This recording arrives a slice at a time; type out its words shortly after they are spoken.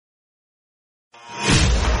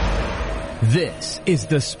This is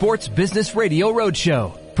the Sports Business Radio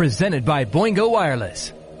Roadshow, presented by Boingo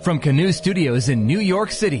Wireless. From Canoe Studios in New York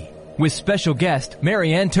City, with special guest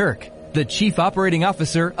Marianne Turk, the Chief Operating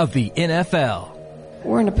Officer of the NFL.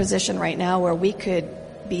 We're in a position right now where we could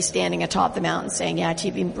be standing atop the mountain saying, yeah,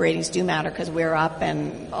 TV ratings do matter because we're up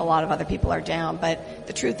and a lot of other people are down. But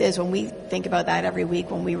the truth is, when we think about that every week,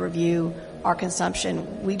 when we review our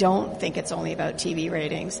consumption, we don't think it's only about TV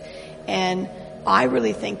ratings. And I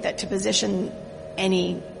really think that to position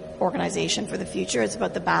any organization for the future, it's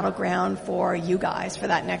about the battleground for you guys, for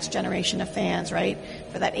that next generation of fans, right?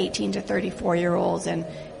 For that 18 to 34-year-olds. And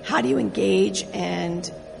how do you engage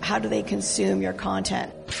and how do they consume your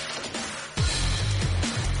content?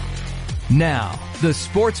 Now, the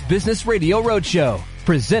Sports Business Radio Roadshow,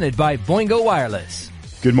 presented by Boingo Wireless.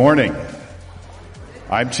 Good morning.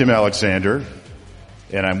 I'm Tim Alexander,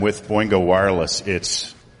 and I'm with Boingo Wireless.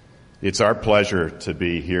 It's our pleasure to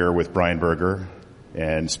be here with Brian Berger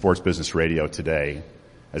and Sports Business Radio today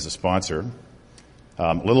as a sponsor.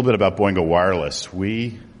 A little bit about Boingo Wireless.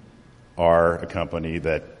 We are a company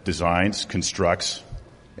that designs, constructs,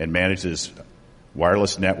 and manages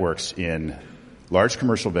wireless networks in large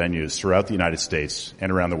commercial venues throughout the United States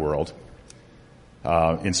and around the world.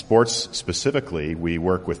 In sports specifically, we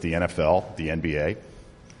work with the NFL, the NBA,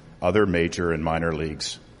 other major and minor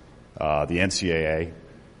leagues, the NCAA.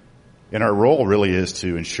 And our role really is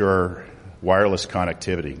to ensure wireless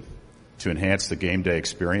connectivity to enhance the game day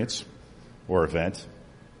experience or event.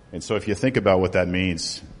 And so if you think about what that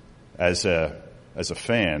means, as a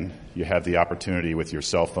fan, you have the opportunity with your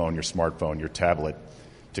cell phone, your smartphone, your tablet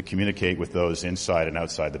to communicate with those inside and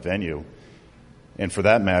outside the venue. And for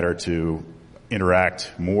that matter, to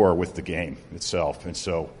interact more with the game itself. And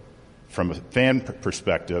so from a fan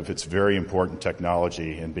perspective, it's very important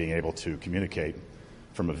technology in being able to communicate.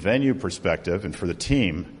 From a venue perspective and for the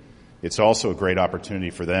team, it's also a great opportunity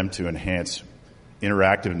for them to enhance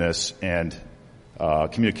interactiveness and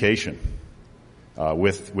communication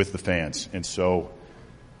with the fans. And so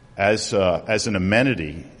as an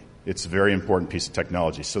amenity, it's a very important piece of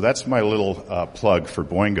technology. So that's my little plug for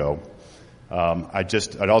Boingo.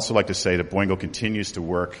 I'd also like to say that Boingo continues to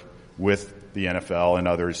work with the NFL and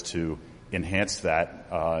others to enhance that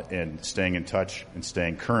and staying in touch and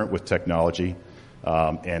staying current with technology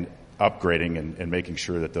and upgrading and making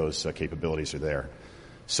sure that those capabilities are there.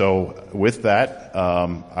 So with that,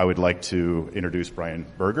 I would like to introduce Brian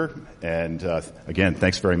Berger. And again,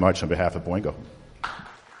 thanks very much on behalf of Boingo.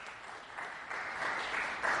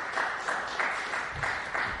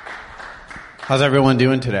 How's everyone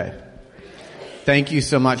doing today? Thank you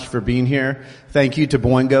so much for being here. Thank you to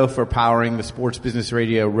Boingo for powering the Sports Business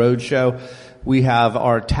Radio Roadshow. We have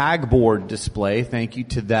our tag board display. Thank you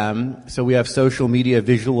to them. So we have social media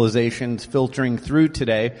visualizations filtering through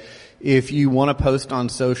today. If you want to post on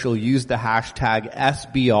social, use the hashtag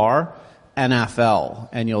SBRNFL,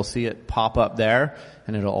 and you'll see it pop up there,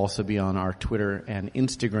 and it'll also be on our Twitter and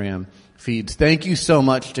Instagram feeds. Thank you so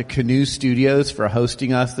much to Canoe Studios for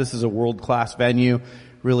hosting us. This is a world-class venue,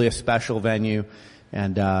 really a special venue,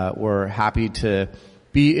 and we're happy to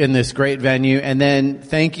be in this great venue. And then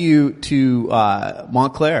thank you to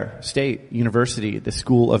Montclair State University, the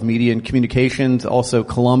School of Media and Communications, also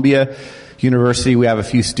Columbia University. We have a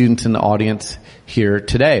few students in the audience here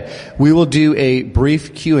today. We will do a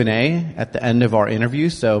brief Q&A at the end of our interview,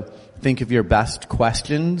 so think of your best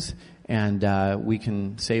questions, and we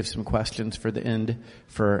can save some questions for the end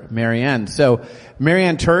for Marianne. So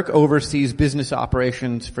Marianne Turk oversees business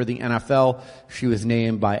operations for the NFL. She was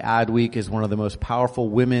named by Adweek as one of the most powerful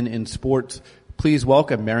women in sports. Please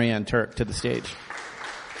welcome Marianne Turk to the stage.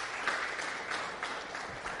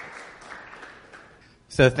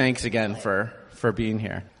 So thanks again for being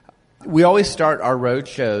here. We always start our road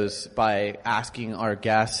shows by asking our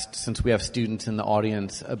guests, since we have students in the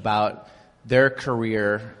audience, about their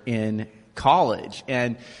career in college.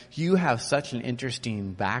 And you have such an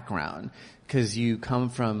interesting background because you come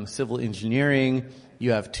from civil engineering.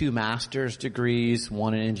 You have 2 master's degrees,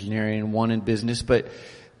 one in engineering, one in business. But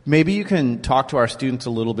maybe you can talk to our students a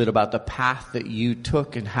little bit about the path that you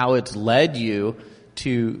took and how it's led you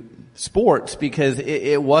to sports, because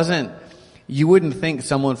it wasn't, you wouldn't think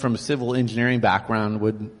someone from a civil engineering background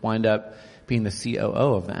would wind up being the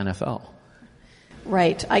COO of the NFL.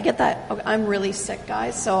 Right. I get that. I'm really sick,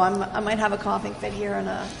 guys, so I might have a coughing fit here, and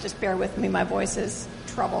just bear with me. My voice is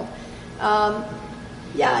troubled. I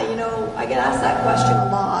get asked that question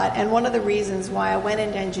a lot, and one of the reasons why I went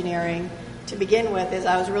into engineering to begin with is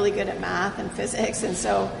I was really good at math and physics, and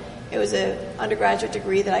so it was an undergraduate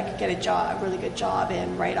degree that I could get a really good job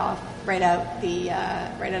in right out of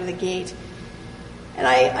the gate. And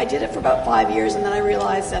I did it for about 5 years, and then I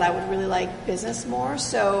realized that I would really like business more.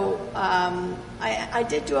 So I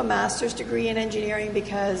did do a master's degree in engineering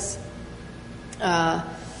because,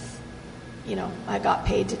 I got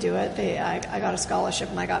paid to do it. I got a scholarship,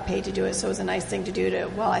 and I got paid to do it. So it was a nice thing to do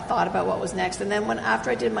while I thought about what was next. And then after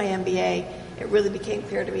I did my MBA, it really became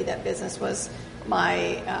clear to me that business was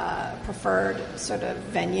my preferred sort of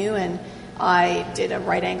venue, and I did a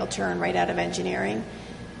right angle turn right out of engineering.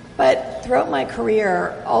 But throughout my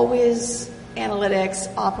career, always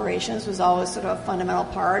analytics, operations was always sort of a fundamental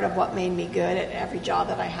part of what made me good at every job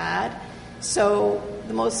that I had. So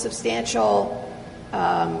the most substantial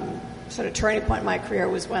sort of turning point in my career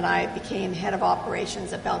was when I became head of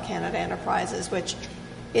operations at Bell Canada Enterprises, which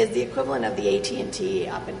is the equivalent of the AT&T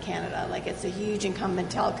up in Canada. Like, it's a huge incumbent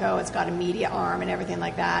telco. It's got a media arm and everything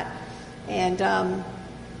like that. And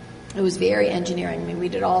it was very engineering. I mean, we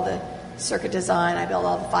did all the circuit design. I built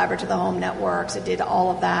all the fiber to the home networks. I did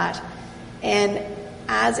all of that. And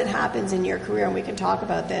as it happens in your career, and we can talk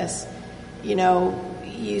about this,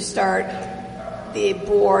 you start, the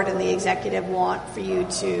board and the executive want for you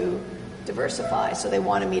to diversify. So they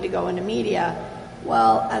wanted me to go into media.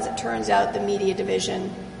 Well, as it turns out, the media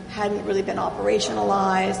division hadn't really been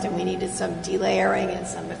operationalized, and we needed some delayering and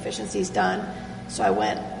some efficiencies done. So I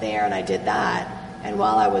went there and I did that. And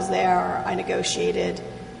while I was there, I negotiated,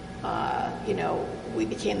 we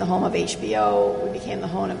became the home of HBO, we became the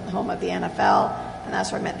home of the NFL, and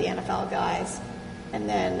that's where I met the NFL guys. And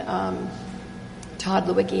then Todd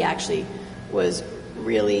Lewicki actually was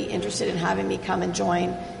really interested in having me come and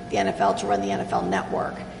join the NFL to run the NFL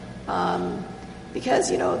Network. Because,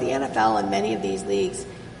 the NFL and many of these leagues,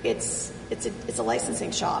 it's a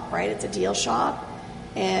licensing shop, right? It's a deal shop.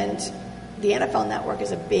 And the NFL Network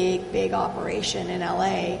is a big, big operation in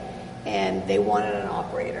LA, and they wanted an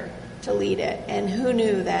operator to lead it. And who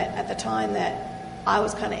knew that at the time that I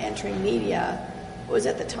was kind of entering media, was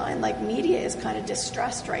at the time, like, media is kind of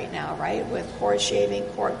distressed right now, right? With cord shaving,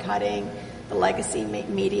 cord cutting, the legacy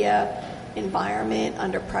media environment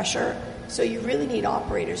under pressure. So you really need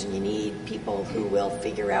operators, and you need people who will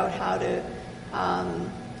figure out how to,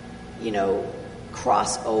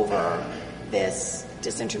 cross over this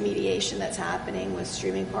disintermediation that's happening with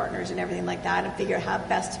streaming partners and everything like that, and figure out how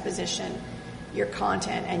best to position your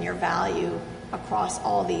content and your value across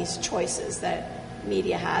all these choices that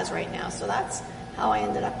media has right now. So that's how I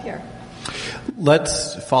ended up here.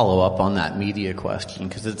 Let's follow up on that media question,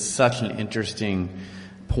 because it's such an interesting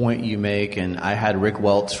point you make. And I had Rick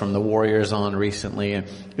Welts from the Warriors on recently, and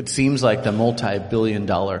it seems like the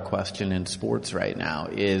multi-billion-dollar question in sports right now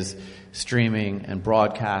is streaming and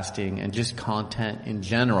broadcasting and just content in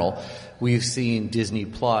general. We've seen Disney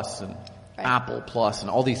Plus and Apple Plus and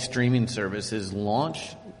all these streaming services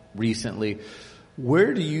launch recently.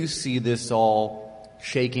 Where do you see this all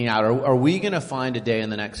shaking out? Are we going to find a day in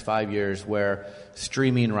the next 5 years where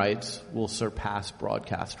streaming rights will surpass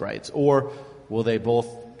broadcast rights, or will they both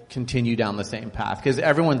continue down the same path? Because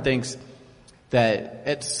everyone thinks that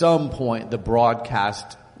at some point the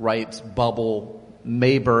broadcast rights bubble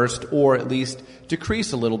may burst, or at least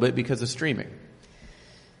decrease a little bit because of streaming.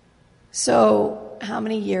 So how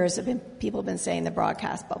many years have people been saying the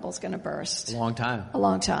broadcast bubble is going to burst? A long time. A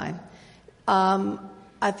long time.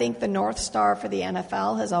 I think the North Star for the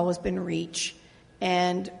NFL has always been reach.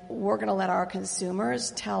 And we're going to let our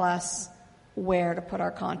consumers tell us where to put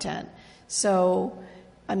our content. So,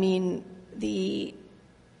 the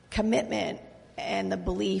commitment and the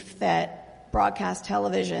belief that broadcast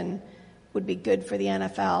television would be good for the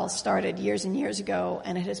NFL started years and years ago,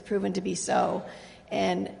 and it has proven to be so.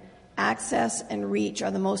 And access and reach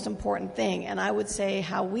are the most important thing. And I would say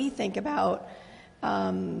how we think about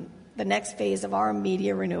the next phase of our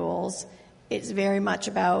media renewals is very much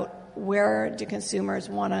about where do consumers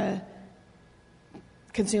want to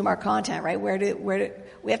consume our content, right? Where do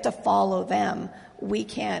we have to follow them? We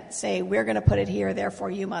can't say we're going to put it here, therefore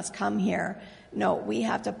you must come here. No, we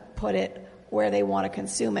have to put it where they want to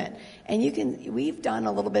consume it. And we've done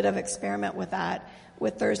a little bit of experiment with that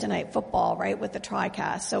with Thursday Night Football, right? With the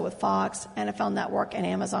TriCast. So with Fox, NFL Network, and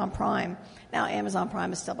Amazon Prime. Now, Amazon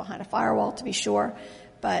Prime is still behind a firewall, to be sure,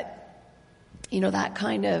 but that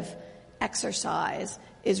kind of exercise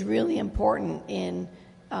is really important in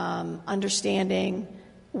understanding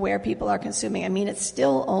where people are consuming. It's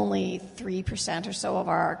still only 3% or so of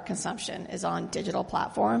our consumption is on digital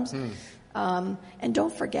platforms. And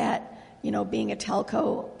don't forget, being a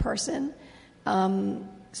telco person,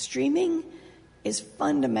 streaming is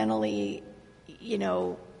fundamentally,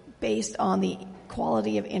 based on the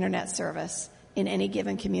quality of internet service in any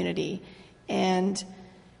given community. And,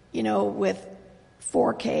 with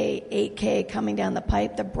 4K, 8K coming down the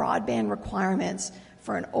pipe, the broadband requirements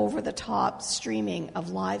for an over-the-top streaming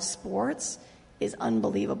of live sports is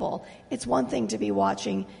unbelievable. It's one thing to be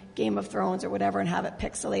watching Game of Thrones or whatever and have it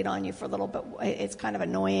pixelate on you for a little bit. It's kind of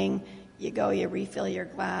annoying. You go, you refill your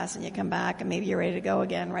glass, and you come back, and maybe you're ready to go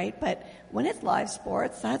again, right? But when it's live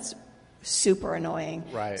sports, that's super annoying.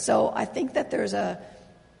 Right. So I think that there's an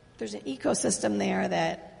ecosystem there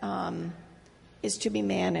that is to be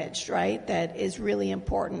managed, right? That is really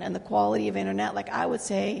important, and the quality of internet. Like I would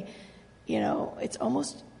say, it's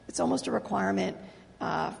almost a requirement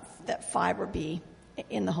that fiber be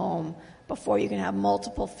in the home before you can have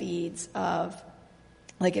multiple feeds of,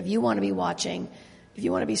 like, if you want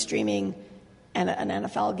to be streaming an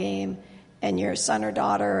NFL game and your son or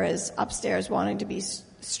daughter is upstairs wanting to be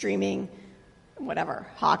streaming whatever,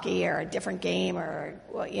 hockey or a different game or,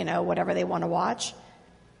 whatever they want to watch,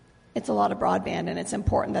 it's a lot of broadband, and it's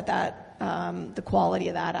important that the quality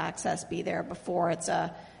of that access be there before it's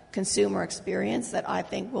a consumer experience that I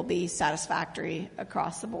think will be satisfactory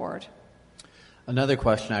across the board. Another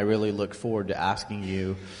question I really look forward to asking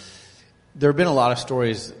you, there have been a lot of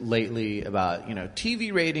stories lately about,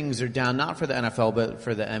 TV ratings are down, not for the NFL, but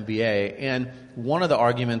for the NBA. And one of the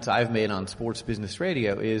arguments I've made on Sports Business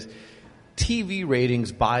Radio is TV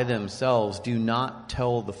ratings by themselves do not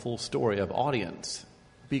tell the full story of audience,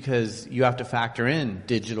 because you have to factor in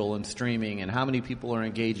digital and streaming and how many people are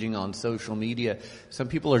engaging on social media. Some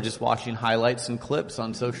people are just watching highlights and clips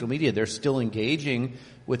on social media. They're still engaging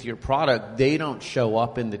with your product. They don't show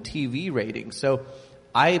up in the TV ratings. So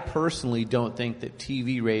I personally don't think that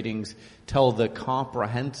TV ratings tell the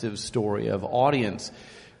comprehensive story of audience.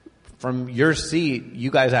 From your seat, you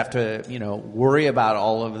guys have to, worry about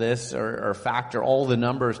all of this or factor all the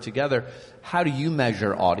numbers together. How do you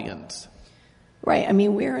measure audience? Right. I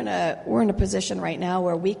mean, we're in a position right now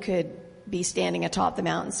where we could be standing atop the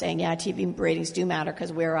mountain saying, yeah, TV ratings do matter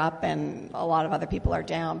because we're up and a lot of other people are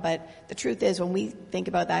down. But the truth is, when we think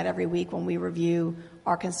about that every week, when we review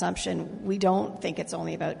our consumption, we don't think it's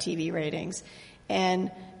only about TV ratings. And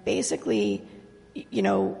basically,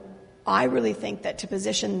 I really think that to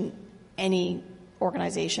position any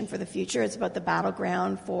organization for the future, it's about the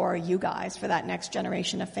battleground for you guys, for that next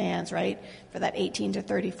generation of fans, right? For that 18 to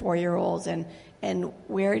 34-year-olds, and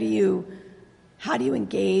how do you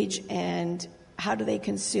engage and how do they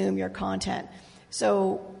consume your content?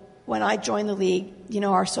 So when I joined the league,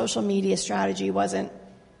 our social media strategy wasn't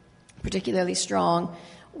particularly strong.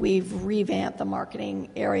 We've revamped the marketing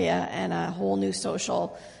area and a whole new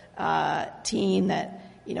social team that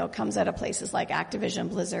comes out of places like Activision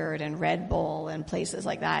Blizzard and Red Bull and places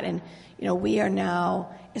like that. And, we are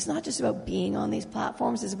now, it's not just about being on these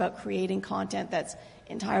platforms, it's about creating content that's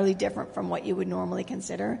entirely different from what you would normally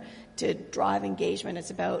consider to drive engagement.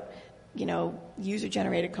 It's about,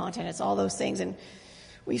 user-generated content. It's all those things. And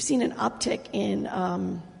we've seen an uptick in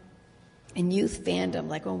youth fandom.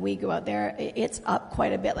 Like when we go out there, it's up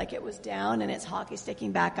quite a bit. Like it was down and it's hockey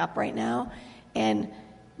sticking back up right now. And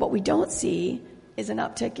what we don't see is an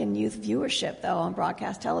uptick in youth viewership, though, on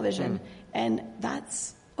broadcast television. And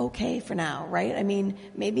that's okay for now, right? I mean,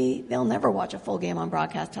 maybe they'll never watch a full game on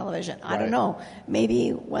broadcast television. I don't know. Maybe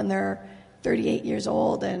when they're 38 years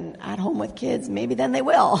old and at home with kids, maybe then they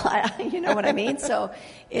will. You know what I mean? So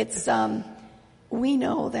it's, we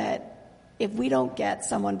know that if we don't get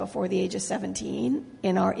someone before the age of 17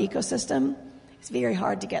 in our ecosystem, it's very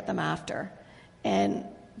hard to get them after. And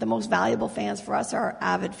the most valuable fans for us are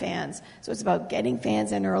avid fans. So it's about getting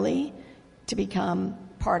fans in early to become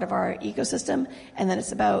part of our ecosystem, and then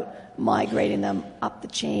it's about migrating them up the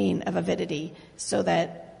chain of avidity so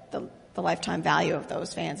that the lifetime value of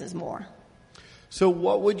those fans is more. So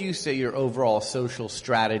what would you say your overall social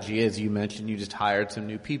strategy is? You mentioned you just hired some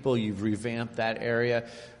new people, you've revamped that area.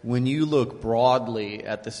 When you look broadly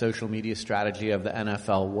at the social media strategy of the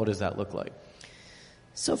NFL, what does that look like?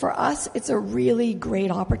 So for us, it's a really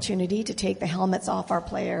great opportunity to take the helmets off our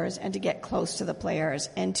players and to get close to the players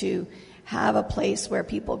and to have a place where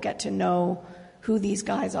people get to know who these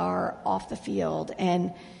guys are off the field,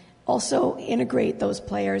 and also integrate those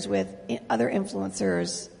players with other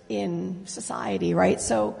influencers in society, right?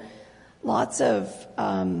 So lots of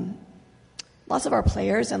our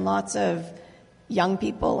players and lots of young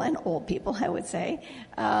people and old people, I would say,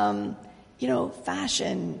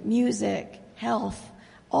 fashion, music, health,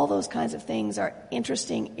 all those kinds of things are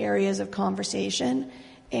interesting areas of conversation,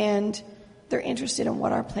 and they're interested in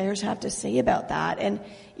what our players have to say about that. And,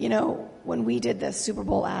 when we did the Super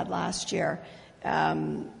Bowl ad last year,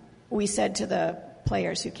 we said to the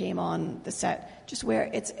players who came on the set, just wear,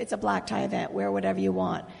 it's a black tie event, wear whatever you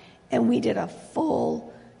want. And we did a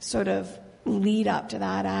full sort of lead up to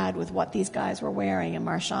that ad with what these guys were wearing, and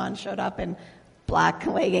Marchand showed up in black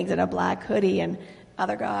leggings and a black hoodie, and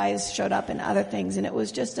other guys showed up in other things, and it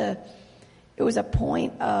was a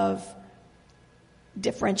point of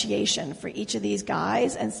differentiation for each of these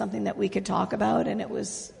guys and something that we could talk about, and it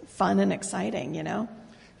was fun and exciting, you know?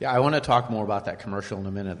 Yeah, I want to talk more about that commercial in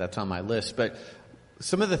a minute. That's on my list. But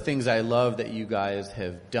some of the things I love that you guys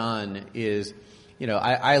have done is, you know,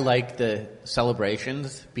 I like the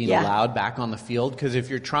celebrations being allowed back on the field, because if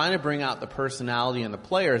you're trying to bring out the personality in the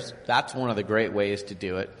players, that's one of the great ways to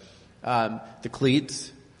do it. The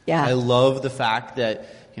cleats. Yeah. I love the fact that,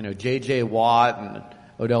 you know, J.J. Watt and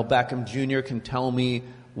Odell Beckham Jr. can tell me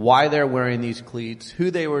why they're wearing these cleats, who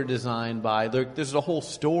they were designed by. There's a whole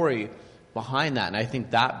story behind that, and I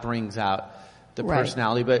think that brings out the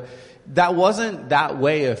personality. But that wasn't that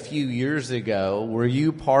way a few years ago. Were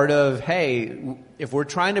you part of, hey, if we're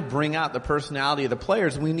trying to bring out the personality of the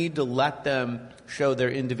players, we need to let them show their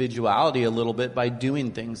individuality a little bit by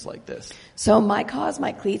doing things like this? So My Cause,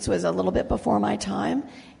 My Cleats was a little bit before my time,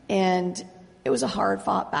 and it was a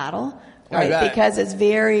hard-fought battle, right? Because it's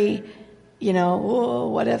very, you know,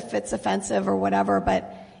 what if it's offensive or whatever,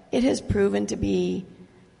 but it has proven to be,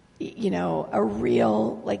 you know, a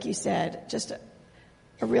real, like you said, just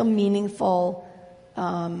a real meaningful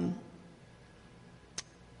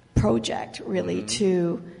project, really,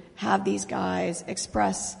 to have these guys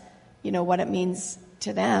express, you know, what it means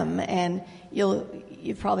to them. And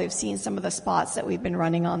you probably have seen some of the spots that we've been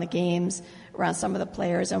running on the games around some of the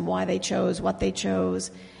players and why they chose what they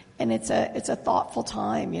chose. And it's a thoughtful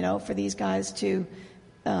time, you know, for these guys to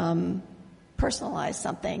personalize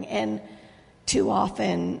something. And too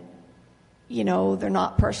often, you know, they're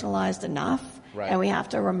not personalized enough. Right. And we have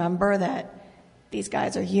to remember that these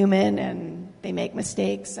guys are human and they make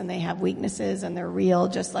mistakes and they have weaknesses and they're real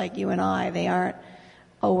just like you and I. They aren't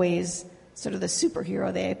always sort of the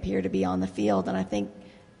superhero they appear to be on the field. And I think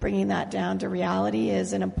bringing that down to reality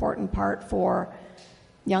is an important part for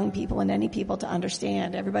young people and any people to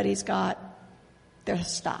understand. Everybody's got their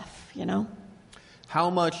stuff, you know? How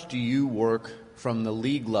much do you work from the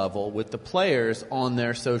league level with the players on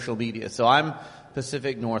their social media? So I'm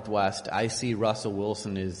Pacific Northwest. I see Russell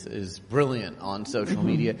Wilson is brilliant on social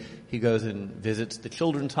media. He goes and visits the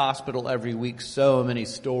Children's Hospital every week. So many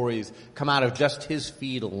stories come out of just his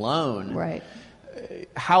feed alone. Right.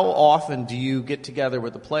 How often do you get together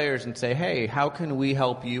with the players and say, hey, how can we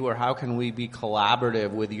help you, or how can we be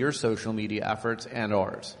collaborative with your social media efforts and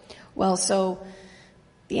ours? Well, so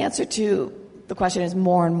the answer to the question is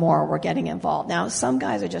more and more we're getting involved. Now, some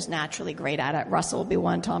guys are just naturally great at it. Russell would be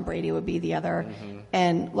one, Tom Brady would be the other.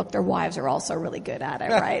 And look, their wives are also really good at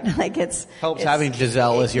it, right? Like helps having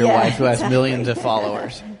Giselle as your wife who has millions of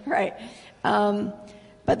followers. Right.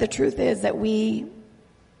 But the truth is that we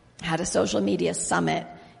had a social media summit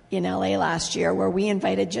in LA last year where we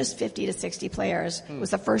invited just 50 to 60 players. It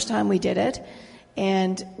was the first time we did it.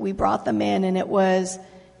 And we brought them in, and it was,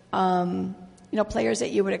 you know, players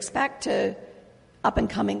that you would expect to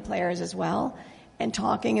up-and-coming players as well, and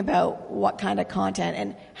talking about what kind of content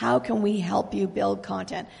and how can we help you build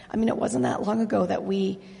content. I mean, it wasn't that long ago that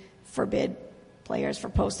we forbid players for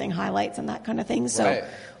posting highlights and that kind of thing. So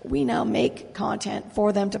we now make content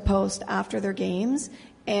for them to post after their games.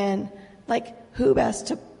 And, like, who best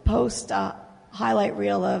to post a highlight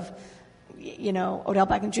reel of, you know, Odell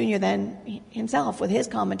Beckham Jr. than himself with his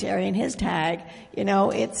commentary and his tag. You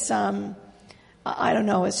know, it's, I don't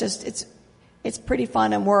know, it's pretty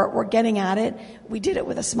fun, and we're getting at it. We did it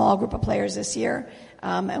with a small group of players this year,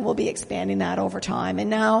 and we'll be expanding that over time.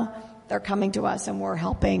 And now they're coming to us, and we're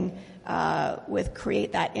helping with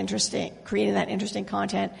creating that interesting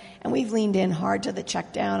content. And we've leaned in hard to the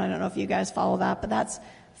check down. I don't know if you guys follow that, but that's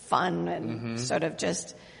fun and sort of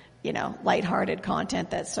just, you know, lighthearted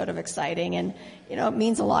content that's sort of exciting. And, you know, it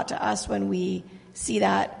means a lot to us when we see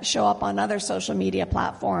that show up on other social media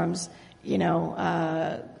platforms, you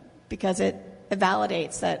know, because it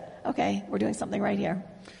validates that, okay, we're doing something right here.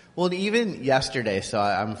 Well, even yesterday, so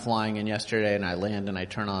I'm flying in yesterday and I land and I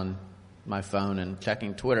turn on my phone and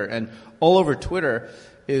checking Twitter, and all over Twitter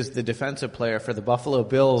is the defensive player for the Buffalo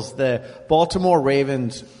Bills. The Baltimore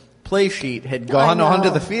Ravens play sheet had gone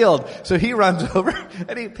onto the field, so he runs over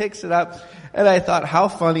and he picks it up, and I thought, how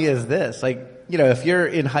funny is this? Like, you know, if you're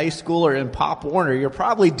in high school or in Pop Warner, you're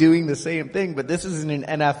probably doing the same thing, but this is in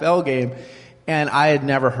an NFL game. And I had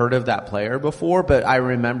never heard of that player before, but I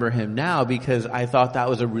remember him now because I thought that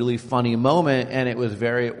was a really funny moment, and it was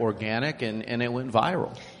very organic, and it went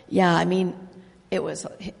viral. Yeah, I mean, it was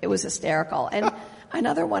hysterical. And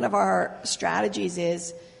another one of our strategies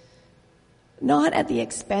is not at the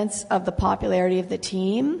expense of the popularity of the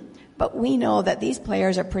team, But we know that these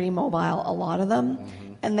players are pretty mobile, a lot of them,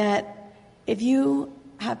 and that if you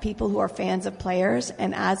have people who are fans of players,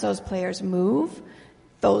 and as those players move,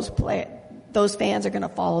 those fans are going to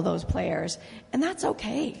follow those players. And that's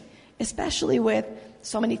okay, especially with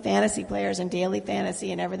so many fantasy players and daily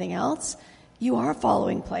fantasy and everything else. You are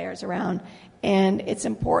following players around, and it's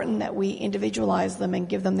important that we individualize them and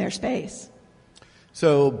give them their space.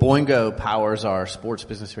 So Boingo powers our Sports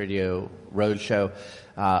Business Radio Roadshow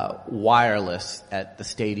wireless at the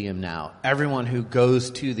stadium now. Everyone who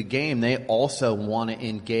goes to the game, they also want to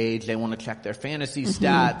engage. They want to check their fantasy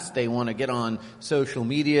stats. They want to get on social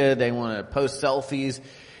media. They want to post selfies.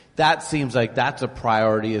 That seems like that's a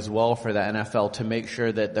priority as well for the NFL, to make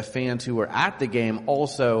sure that the fans who are at the game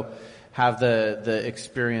also have the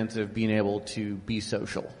experience of being able to be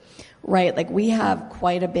social. Right. Like, we have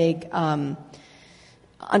quite a big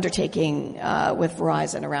undertaking with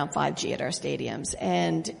Verizon around 5G at our stadiums,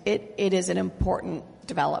 and it is an important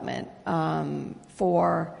development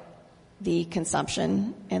for the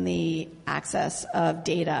consumption and the access of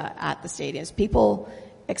data at the stadiums. People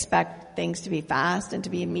expect things to be fast and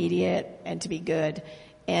to be immediate and to be good,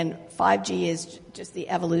 and 5G is just the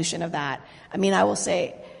evolution of that. I mean, I will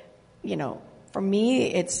say, for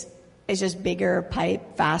me, it's just bigger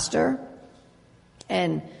pipe, faster,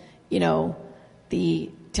 and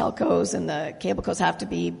the telcos and the cable cos have to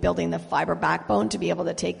be building the fiber backbone to be able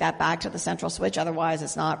to take that back to the central switch. Otherwise,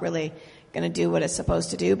 it's not really going to do what it's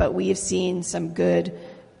supposed to do. But we have seen some good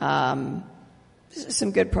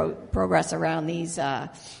progress around these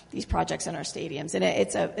projects in our stadiums, and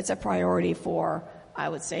it's a priority for, I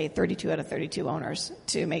would say, 32 out of 32 owners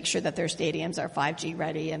to make sure that their stadiums are 5G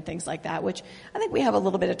ready and things like that, which I think we have a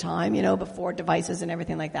little bit of time, before devices and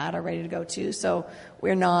everything like that are ready to go too. So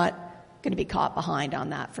we're not going to be caught behind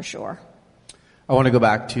on that for sure. I want to go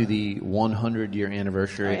back to the 100-year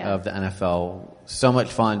anniversary of the NFL. So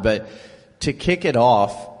much fun. But to kick it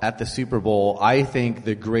off at the Super Bowl, I think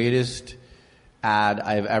the greatest ad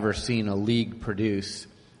I've ever seen a league produce,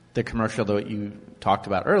 the commercial that you talked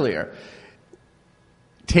about earlier.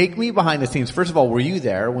 Take me behind the scenes. First of all, were you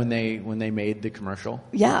there when they made the commercial?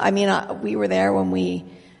 Yeah, I mean, we were there when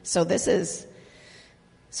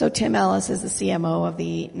So Tim Ellis is the CMO of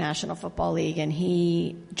the National Football League, and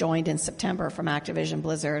he joined in September from Activision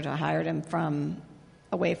Blizzard. I hired him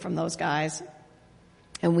away from those guys,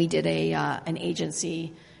 and we did an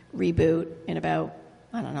agency reboot in about,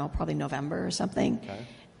 I don't know, probably November or something. Okay.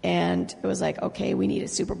 And it was like, okay, we need a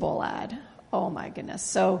Super Bowl ad. Oh my goodness.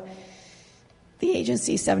 So the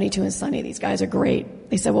agency, 72 and Sunny, these guys are great.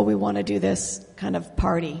 They said, well, we want to do this kind of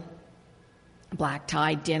party, black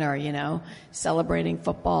tie dinner, celebrating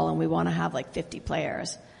football, and we want to have like 50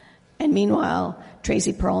 players. And meanwhile,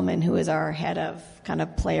 Tracy Perlman, who is our head of kind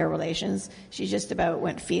of player relations, she just about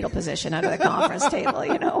went fetal position out of the conference table,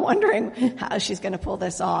 wondering how she's going to pull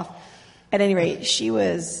this off. At any rate, she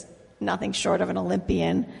was nothing short of an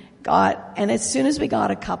Olympian. And as soon as we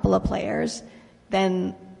got a couple of players,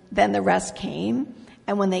 then the rest came.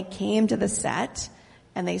 And when they came to the set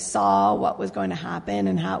and they saw what was going to happen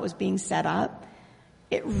and how it was being set up,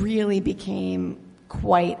 it really became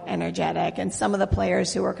quite energetic. And some of the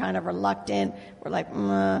players who were kind of reluctant were like,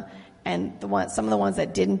 and some of the ones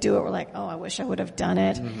that didn't do it were like, oh, I wish I would have done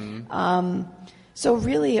it. Mm-hmm. So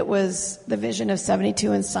really it was the vision of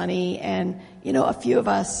 72 and Sunny, and, a few of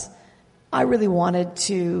us, I really wanted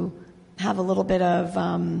to have a little bit of,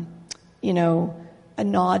 a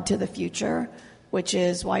nod to the future, which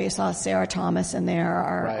is why you saw Sarah Thomas in there,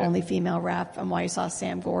 our only female rep, and why you saw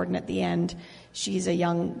Sam Gordon at the end. She's a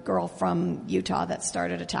young girl from Utah that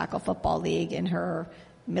started a tackle football league in her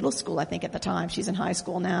middle school, I think, at the time. She's in high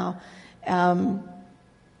school now. And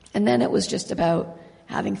then it was just about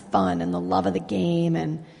having fun and the love of the game,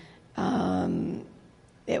 and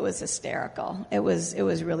it was hysterical. It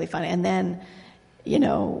was really fun. And then,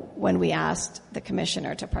 when we asked the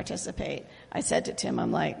commissioner to participate, I said to Tim,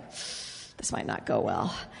 I'm like, this might not go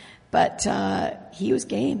well. But he was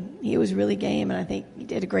game. He was really game, and I think he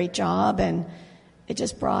did a great job, and it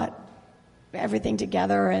just brought everything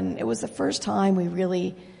together. And it was the first time we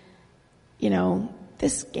really,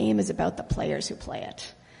 this game is about the players who play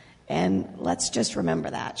it. And let's just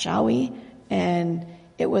remember that, shall we? And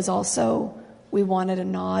it was also, we wanted a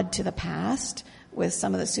nod to the past with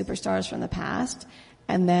some of the superstars from the past,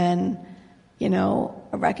 and then,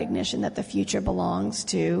 a recognition that the future belongs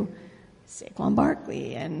to Saquon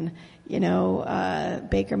Barkley and,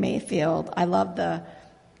 Baker Mayfield. I love I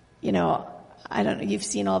don't know, you've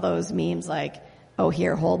seen all those memes like, oh,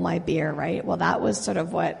 here, hold my beer, right? Well, that was sort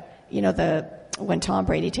of what, the when Tom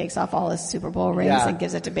Brady takes off all his Super Bowl rings and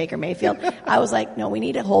gives it to Baker Mayfield. I was like, no, we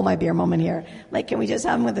need a hold my beer moment here. Like, can we just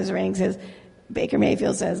have him with his rings? Baker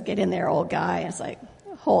Mayfield says, get in there, old guy. And it's like,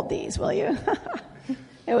 hold these, will you?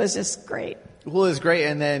 It was just great. Well, it was great.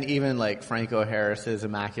 And then even like Franco Harris's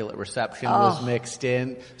Immaculate Reception was mixed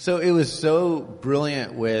in. So it was so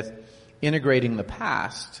brilliant with integrating the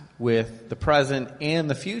past with the present and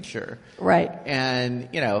the future. Right. And,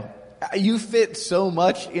 you know, you fit so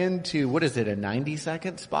much into, what is it, a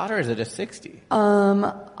 90-second spot or is it a 60?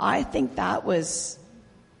 I think that was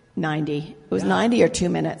 90. It was 90 or 2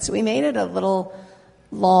 minutes. So we made it a little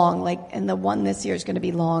long, and the one this year is going to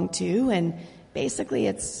be long too. And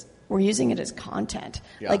basically we're using it as content.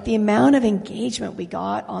 Yeah. Like the amount of engagement we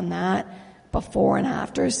got on that before and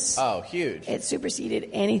afters. Oh, huge. It superseded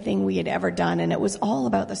anything we had ever done. And it was all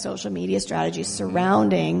about the social media strategy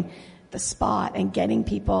surrounding the spot and getting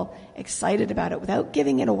people excited about it without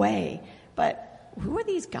giving it away. But who are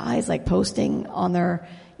these guys posting on their,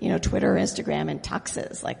 Twitter, Instagram in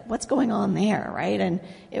tuxes? What's going on there, right? And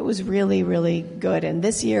it was really, really good. And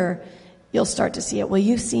this year you'll start to see it. Well,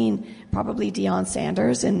 you've seen probably Deion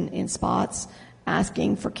Sanders in spots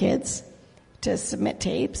asking for kids to submit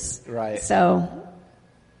tapes. Right. So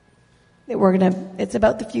it's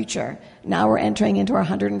about the future. Now we're entering into our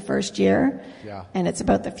 101st year. Yeah. And it's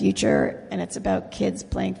about the future, and it's about kids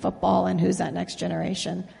playing football and who's that next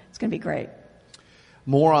generation. It's going to be great.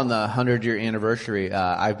 More on the 100-year anniversary.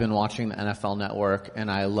 I've been watching the NFL Network, and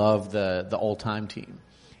I love the all-time team.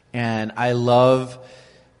 And I love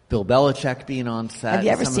Bill Belichick being on set. Have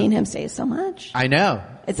you ever seen him say so much? I know.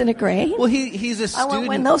 Isn't it great? Well, he's a student.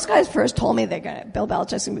 When those guys first told me Bill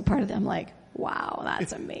Belichick's going to be part of them, I'm like, wow,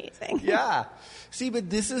 that's amazing. Yeah. See, but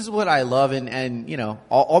this is what I love, and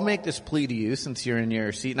I'll make this plea to you since you're in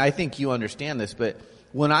your seat, and I think you understand this, but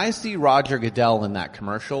when I see Roger Goodell in that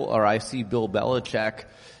commercial, or I see Bill Belichick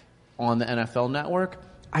on the NFL Network,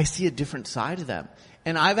 I see a different side of them.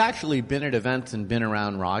 And I've actually been at events and been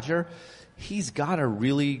around Roger. He's got a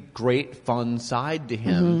really great, fun side to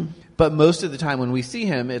him. Mm-hmm. But most of the time when we see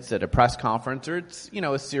him, it's at a press conference or it's,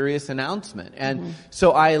 a serious announcement. And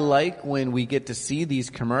so I like when we get to see these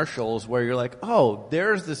commercials where you're like, oh,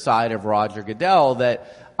 there's the side of Roger Goodell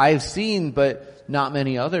that I've seen, but not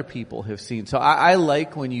many other people have seen. So I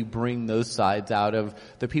like when you bring those sides out of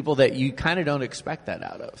the people that you kind of don't expect that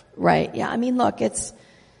out of. Right. Yeah. I mean, look, it's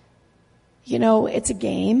a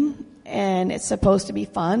game and it's supposed to be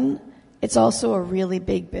fun. It's also a really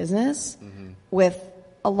big business with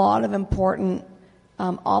a lot of important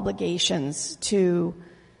obligations to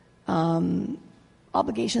be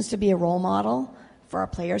a role model, for our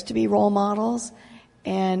players to be role models.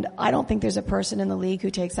 And I don't think there's a person in the league who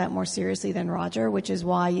takes that more seriously than Roger, which is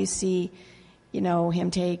why you see,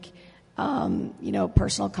 him take,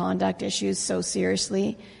 personal conduct issues so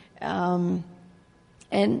seriously. And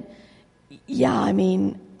yeah, I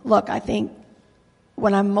mean, look, I think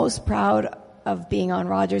when I'm most proud of being on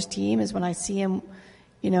Roger's team is when I see him,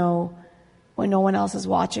 when no one else is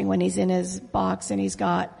watching, when he's in his box and he's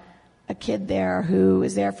got a kid there who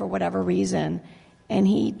is there for whatever reason, and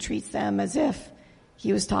he treats them as if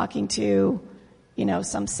he was talking to,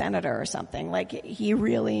 some senator or something.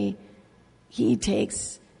 He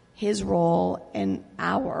takes his role and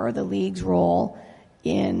the league's role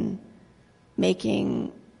in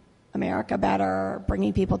making America better,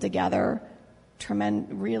 bringing people together,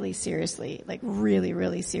 really seriously, really,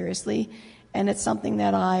 really seriously. And it's something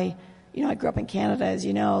that I grew up in Canada, as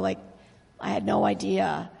you know, I had no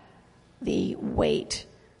idea the weight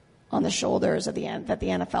on the shoulders that the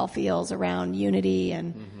NFL feels around unity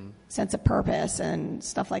and sense of purpose and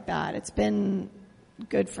stuff like that. It's been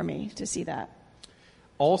good for me to see that.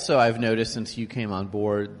 Also, I've noticed since you came on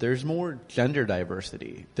board, there's more gender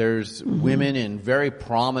diversity. There's women in very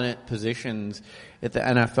prominent positions at the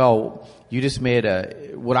NFL. You just made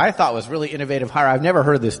what I thought was really innovative hire. I've never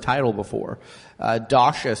heard this title before.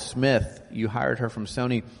 Dasha Smith, you hired her from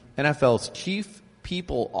Sony, NFL's Chief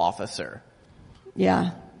People Officer.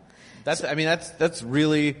 Yeah. That's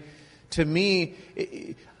really, to me,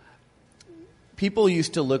 people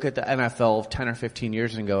used to look at the NFL 10 or 15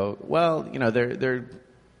 years and go, well, they're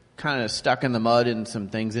kind of stuck in the mud in some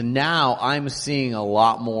things. And now I'm seeing a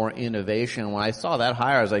lot more innovation. When I saw that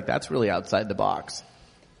hire, I was like, that's really outside the box.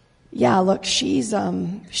 Yeah, look, she's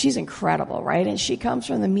incredible, right? And she comes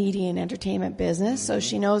from the media and entertainment business, so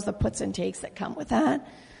she knows the puts and takes that come with that.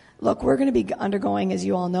 Look, we're going to be undergoing, as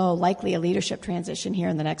you all know, likely a leadership transition here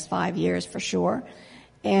in the next 5 years for sure.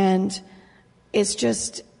 And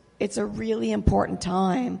it's a really important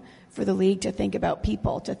time for the league to think about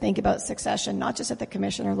people, to think about succession, not just at the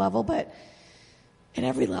commissioner level, but at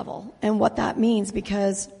every level, and what that means,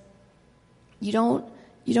 because you don't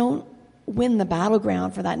win the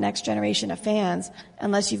battleground for that next generation of fans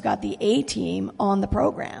unless you've got the A team on the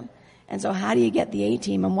program. And so how do you get the A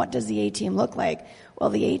team, and what does the A team look like? Well,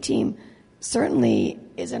 the A team certainly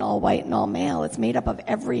isn't all white and all male. It's made up of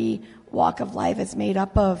every walk of life. It's made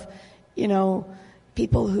up of,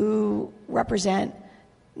 people who represent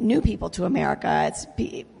new people to America.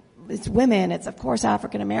 It's women. It's, of course,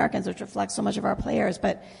 African Americans, which reflects so much of our players.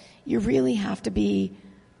 But you really have to be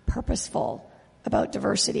purposeful about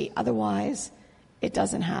diversity. Otherwise, it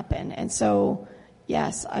doesn't happen. And so,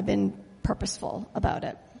 yes, I've been purposeful about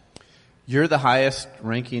it. You're the highest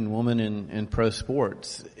ranking woman in pro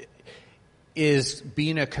sports. Is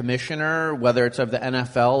being a commissioner, whether it's of the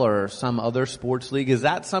NFL or some other sports league, is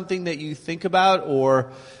that something that you think about,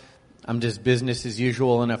 or I'm just business as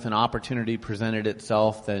usual, and if an opportunity presented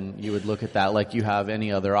itself, then you would look at that like you have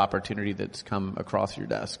any other opportunity that's come across your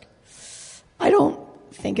desk? I don't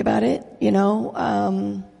think about it,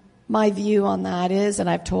 My view on that is, and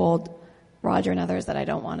I've told Roger and others that I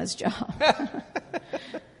don't want his job.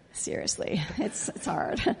 Seriously, it's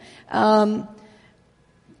hard.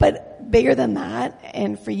 But bigger than that,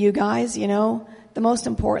 and for you guys, the most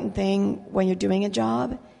important thing when you're doing a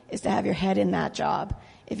job is to have your head in that job.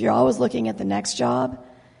 If you're always looking at the next job,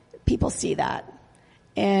 people see that.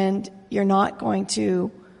 And you're not going to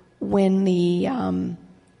win the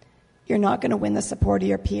support of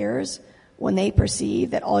your peers when they perceive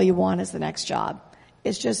that all you want is the next job.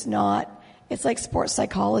 It's just not, it's like sports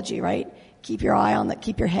psychology, right? Keep your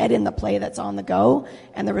head in the play that's on the go,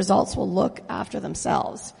 and the results will look after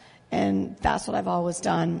themselves. And that's what I've always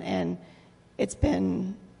done, and it's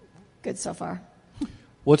been good so far.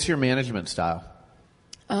 What's your management style?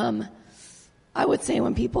 I would say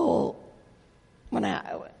when people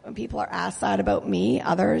are asked that about me,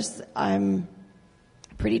 others, I'm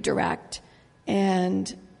pretty direct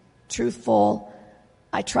and truthful.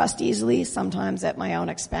 I trust easily, sometimes at my own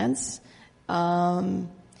expense.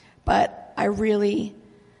 But I really,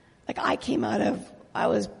 I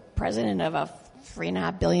was president of a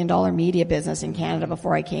 $3.5 billion media business in Canada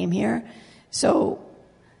before I came here. So,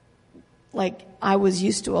 I was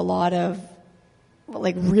used to a lot of,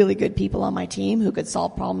 really good people on my team who could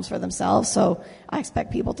solve problems for themselves. So I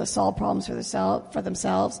expect people to solve problems for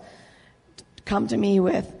themselves. Come to me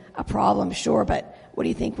with a problem, sure, but what do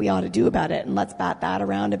you think we ought to do about it? And let's bat that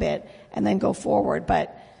around a bit and then go forward.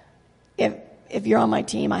 But if you're on my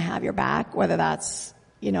team, I have your back, whether that's,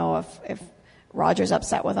 if Roger's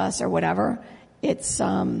upset with us or whatever. It's,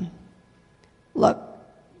 look,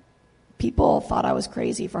 people thought I was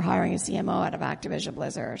crazy for hiring a CMO out of Activision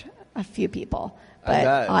Blizzard. A few people.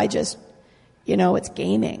 But I just, it's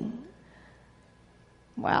gaming.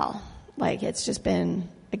 Well, it's just been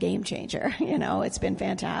a game changer. It's been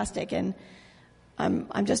fantastic. And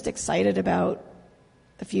I'm just excited about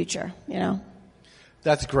the future,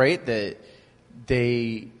 That's great that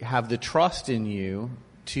they have the trust in you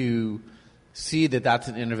to see that that's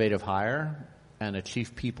an innovative hire, and a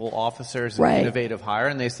chief people officer is an innovative hire,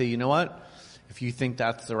 and they say, you know what? If you think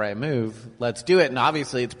that's the right move, let's do it. And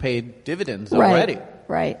obviously it's paid dividends already.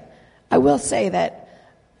 Right. I will say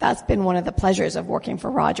that's been one of the pleasures of working for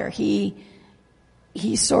Roger. He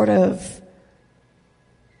sort of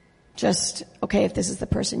just, okay, if this is the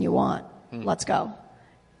person you want, let's go.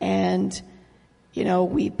 And,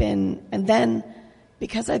 and then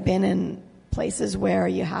because I've been in places where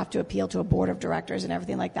you have to appeal to a board of directors and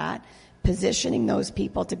everything like that, positioning those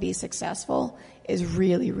people to be successful is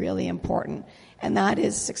really, really important. And that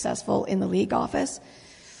is successful in the league office,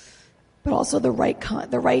 but also the right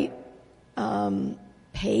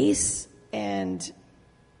pace and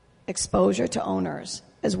exposure to owners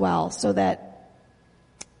as well, so that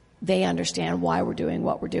they understand why we're doing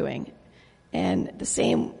what we're doing. And the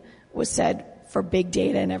same was said for big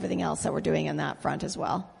data and everything else that we're doing in that front as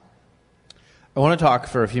well. I want to talk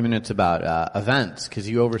for a few minutes about events, because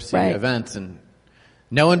you oversee events, and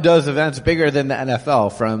no one does events bigger than the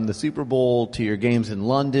NFL, from the Super Bowl to your games in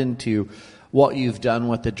London to what you've done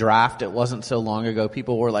with the draft. It wasn't so long ago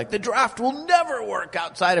people were like, the draft will never work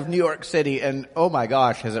outside of New York City, and oh my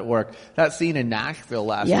gosh, has it worked. That scene in Nashville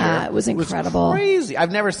last year. Yeah, it was incredible. Was crazy.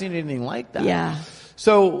 I've never seen anything like that. Yeah.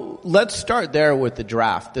 So let's start there with the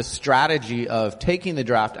draft, the strategy of taking the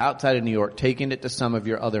draft outside of New York, taking it to some of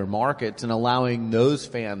your other markets, and allowing those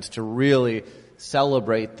fans to really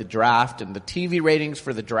celebrate the draft. And the TV ratings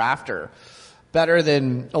for the draft are better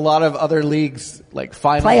than a lot of other leagues, like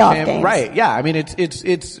playoff games. Right. Yeah. I mean,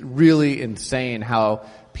 it's really insane how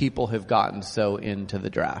people have gotten so into the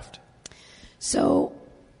draft. So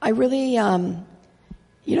I really,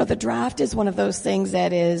 the draft is one of those things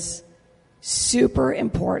that is super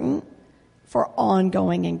important for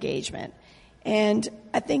ongoing engagement. And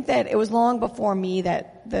I think that it was long before me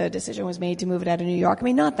that the decision was made to move it out of New York. I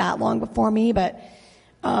mean, not that long before me, but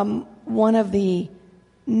one of the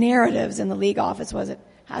narratives in the league office was it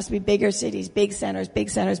has to be bigger cities, big centers, big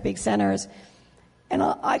centers, big centers. And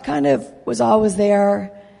I kind of was always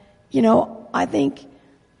there. I think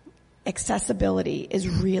accessibility is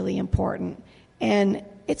really important. And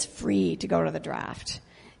it's free to go to the draft.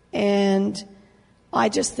 And I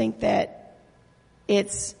just think that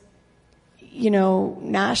it's,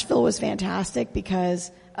 Nashville was fantastic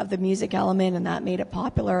because of the music element, and that made it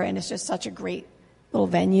popular, and it's just such a great little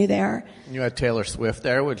venue there. You had Taylor Swift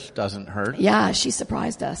there, which doesn't hurt. Yeah, she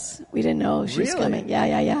surprised us. We didn't know she was Really? coming.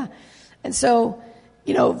 Yeah. And so,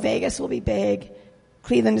 Vegas will be big.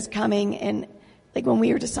 Cleveland is coming. And like when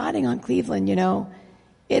we were deciding on Cleveland,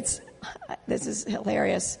 this is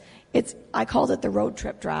hilarious. I called it the road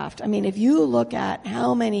trip draft. I mean, if you look at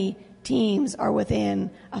how many teams are within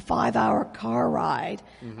a 5-hour car ride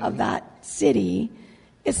of that city,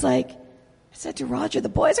 it's like, I said to Roger, the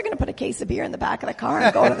boys are going to put a case of beer in the back of the car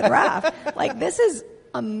and go to the draft. Like, this is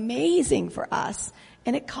amazing for us.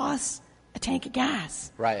 And it costs a tank of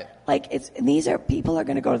gas. Right. Like, people are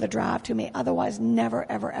going to go to the draft who may otherwise never,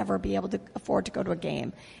 ever, ever be able to afford to go to a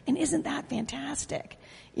game. And isn't that fantastic?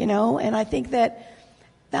 And I think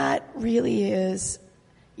that really is,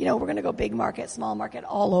 we're going to go big market, small market,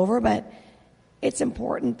 all over, but it's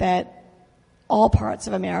important that all parts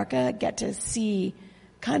of America get to see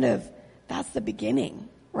that's the beginning,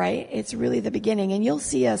 right? It's really the beginning. And you'll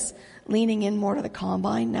see us leaning in more to the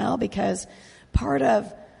combine now because part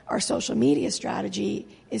of our social media strategy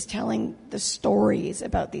is telling the stories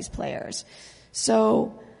about these players.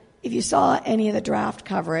 So if you saw any of the draft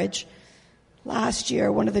coverage last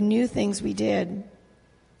year, one of the new things we did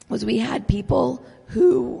was we had people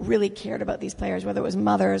who really cared about these players, whether it was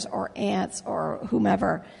mothers or aunts or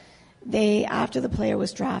whomever. After the player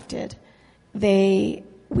was drafted,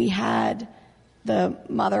 we had the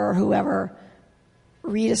mother or whoever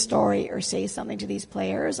read a story or say something to these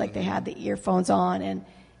players, like they had the earphones on, and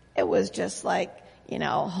it was just like,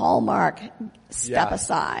 Hallmark, step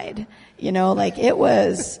aside, like it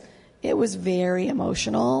was very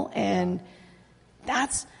emotional, and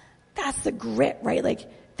that's the grit, right? Like,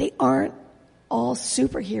 they aren't all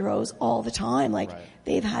superheroes all the time. Like, right.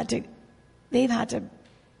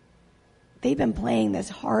 They've been playing this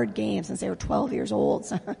hard game since they were 12 years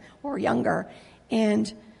old or younger.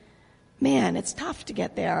 And man, it's tough to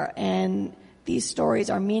get there. And these stories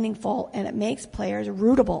are meaningful, and it makes players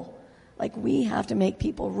rootable. Like, we have to make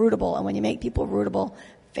people rootable. And when you make people rootable,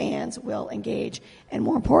 fans will engage. And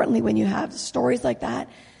more importantly, when you have stories like that,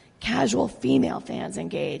 casual female fans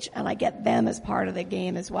engage. And I get them as part of the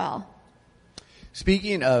game as well.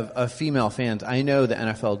 Speaking of female fans, I know the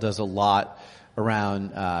NFL does a lot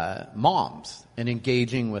around moms and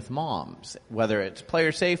engaging with moms, whether it's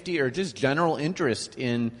player safety or just general interest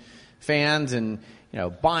in fans and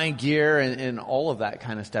buying gear and all of that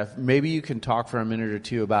kind of stuff. Maybe you can talk for a minute or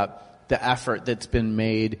two about the effort that's been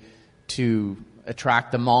made to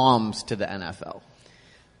attract the moms to the NFL.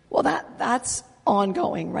 Well, that's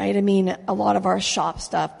ongoing, right? I mean, a lot of our shop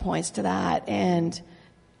stuff points to that. And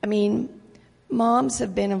I mean, moms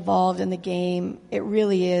have been involved in the game. It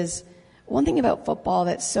really is. One thing about football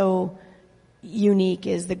that's so unique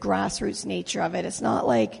is the grassroots nature of it. It's not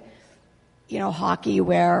like, hockey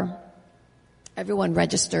where everyone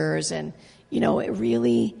registers and, it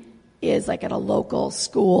really is like at a local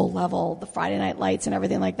school level, the Friday night lights and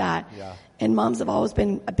everything like that. Yeah. And moms have always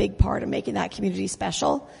been a big part of making that community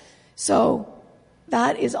special. So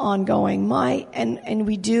that is ongoing. And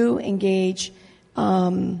we do engage,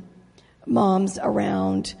 moms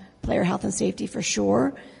around player health and safety for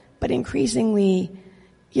sure. But increasingly,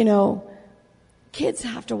 kids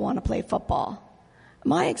have to want to play football.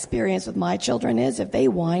 My experience with my children is if they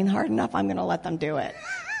whine hard enough, I'm going to let them do it.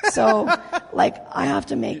 So, I have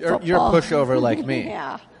to make football. You're a pushover like me.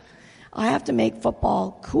 Yeah. I have to make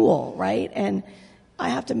football cool, right? And I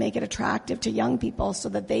have to make it attractive to young people so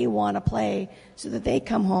that they want to play, so that they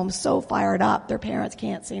come home so fired up their parents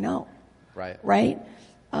can't say no. Right. Right?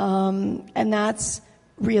 And that's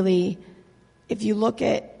really, if you look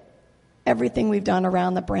at everything we've done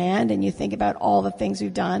around the brand and you think about all the things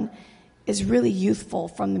we've done, is really youthful,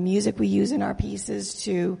 from the music we use in our pieces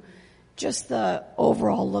to just the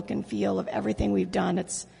overall look and feel of everything we've done.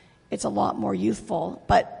 It's a lot more youthful.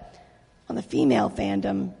 But on the female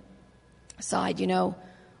fandom side,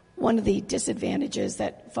 one of the disadvantages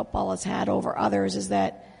that football has had over others is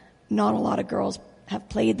that not a lot of girls have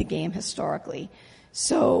played the game historically.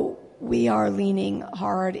 So we are leaning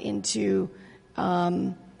hard into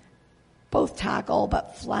both tackle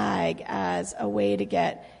but flag as a way to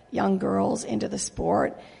get young girls into the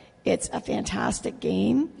sport. It's a fantastic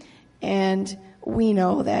game, and we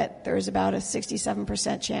know that there's about a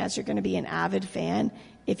 67% chance you're going to be an avid fan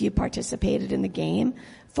if you participated in the game.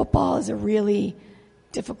 Football is a really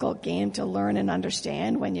difficult game to learn and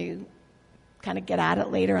understand when you kind of get at it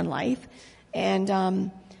later in life.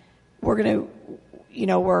 And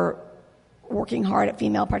we're working hard at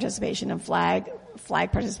female participation in flag.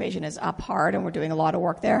 Flag participation is up hard, and we're doing a lot of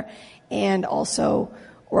work there. And also,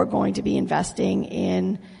 we're going to be investing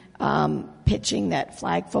in pitching that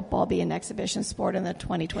flag football be an exhibition sport in the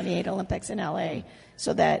 2028 Olympics in LA,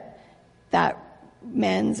 so that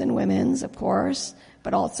men's and women's, of course,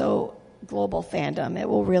 but also global fandom. It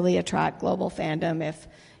will really attract global fandom if,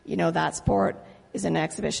 that sport is an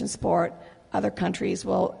exhibition sport. Other countries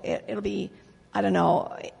it'll be, I don't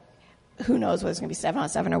know, who knows whether it's going to be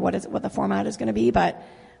 7-on-7 or what the format is going to be, but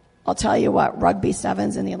I'll tell you what, rugby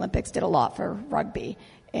sevens in the Olympics did a lot for rugby,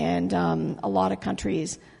 and a lot of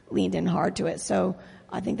countries leaned in hard to it. So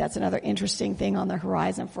I think that's another interesting thing on the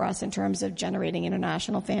horizon for us in terms of generating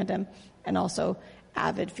international fandom and also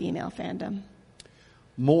avid female fandom.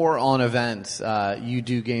 More on events. You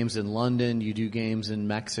do games in London. You do games in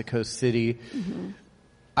Mexico City. Mm-hmm.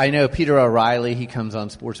 I know Peter O'Reilly. He comes on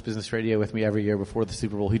Sports Business Radio with me every year before the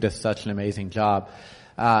Super Bowl. He does such an amazing job.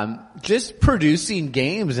 Just producing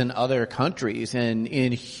games in other countries and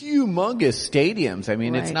in humongous stadiums. I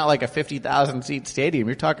mean, Right. It's not like a 50,000 seat stadium.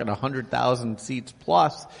 You're talking 100,000 seats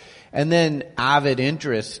plus. And then avid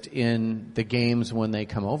interest in the games when they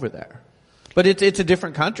come over there. But it's a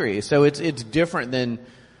different country, so it's different than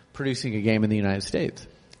producing a game in the United States.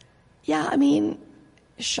 Yeah, I mean,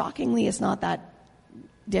 shockingly, it's not that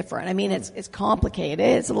different. I mean, it's complicated.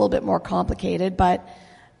 It's a little bit more complicated, but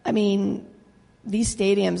I mean, these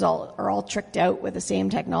stadiums are all tricked out with the same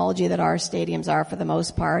technology that our stadiums are for the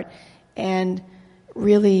most part, and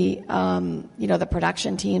really, the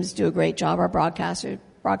production teams do a great job. Our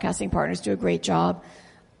broadcasting partners do a great job.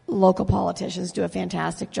 Local politicians do a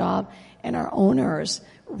fantastic job. And our owners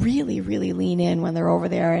really, really lean in when they're over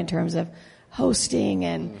there in terms of hosting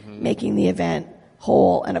and making the event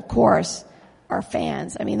whole. And of course, our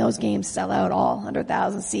fans. I mean, those games sell out all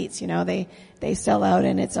 100,000 seats. They sell out,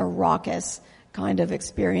 and it's a raucous kind of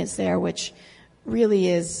experience there, which really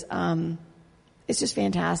is, it's just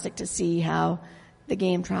fantastic to see how the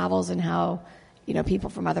game travels and how,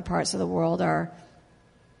 people from other parts of the world are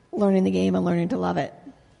learning the game and learning to love it.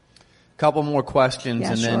 Couple more questions,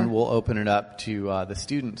 Yeah, and sure. then we'll open it up to the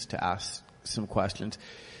students to ask some questions.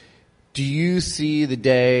 Do you see the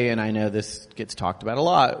day, and I know this gets talked about a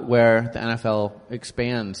lot, where the NFL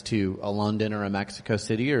expands to a London or a Mexico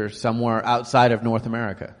City or somewhere outside of North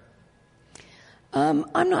America? I'm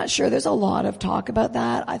not sure. There's a lot of talk about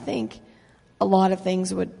that. I think a lot of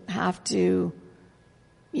things would have to,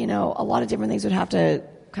 a lot of different things would have to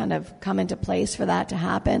kind of come into place for that to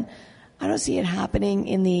happen. I don't see it happening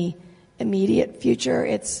in the immediate future.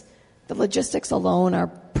 The logistics alone are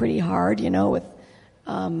pretty hard, with,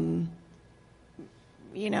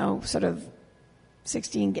 sort of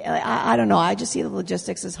 16, I don't know. I just see the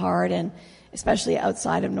logistics as hard, and especially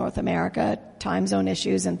outside of North America, time zone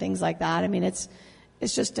issues and things like that. I mean, it's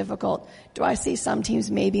just difficult. Do I see some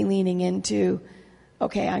teams maybe leaning into,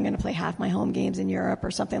 okay, I'm going to play half my home games in Europe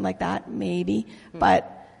or something like that? Maybe.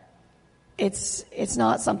 But it's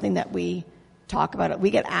not something that we talk about it.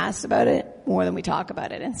 We get asked about it more than we talk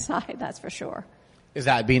about it inside, that's for sure. Is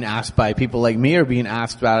that being asked by people like me or being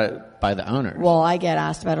asked about it by the owners? Well, I get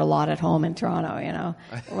asked about it a lot at home in Toronto,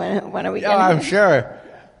 When are we getting I'm sure.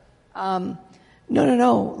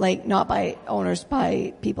 No. Like, not by owners,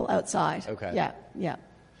 by people outside. Okay. Yeah.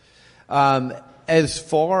 As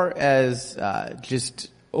far as just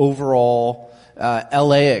overall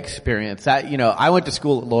LA experience, I went to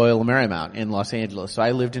school at Loyola Marymount in Los Angeles, so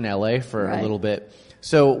I lived in LA for a little bit.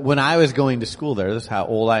 So when I was going to school there, this is how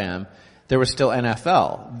old I am, there was still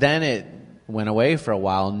NFL. Then it went away for a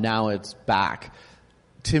while, now it's back.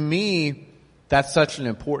 To me, that's such an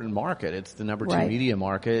important market. It's the number 2 media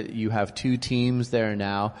market. You have 2 teams there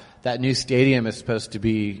now. That new stadium is supposed to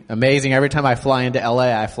be amazing. Every time I fly into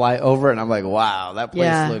LA, I fly over it and I'm like, wow, that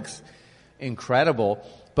place looks incredible.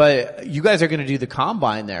 But you guys are going to do the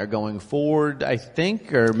combine there going forward, I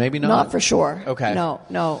think, or maybe not? Not for sure. Okay.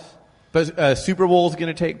 No. But Super Bowl is going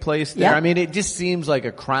to take place there. Yeah. I mean, it just seems like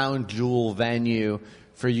a crown jewel venue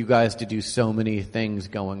for you guys to do so many things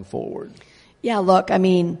going forward. Yeah, look, I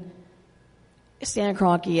mean, Stan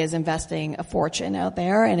Kroenke is investing a fortune out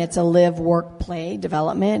there, and it's a live, work, play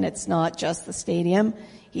development. It's not just the stadium.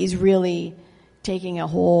 He's really taking a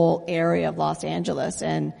whole area of Los Angeles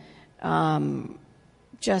and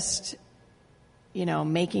just,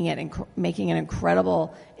 making it an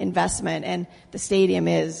incredible investment. And the stadium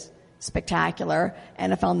is spectacular.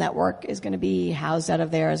 NFL Network is going to be housed out of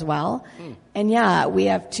there as well. And yeah, we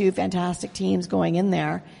have two fantastic teams going in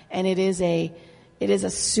there, and it is a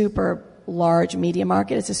super large media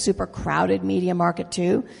market. It's a super crowded media market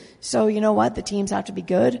too. So you know what? The teams have to be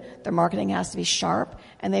good. Their marketing has to be sharp,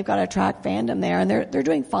 and they've got to attract fandom there, and they're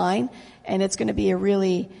doing fine. And it's going to be a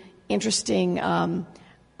really interesting.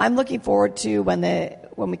 I'm looking forward to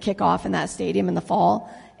when we kick off in that stadium in the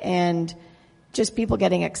fall, and just people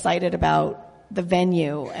getting excited about the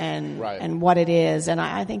venue and what it is. And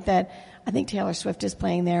I think Taylor Swift is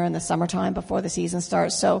playing there in the summertime before the season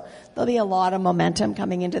starts. So there'll be a lot of momentum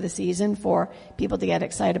coming into the season for people to get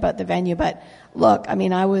excited about the venue. But look,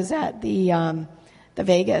 I was at the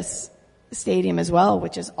Vegas stadium as well,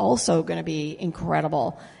 which is also going to be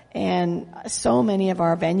incredible. And so many of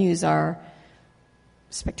our venues are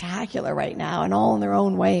spectacular right now and all in their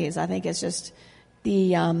own ways. I think it's just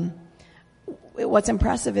what's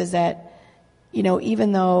impressive is that,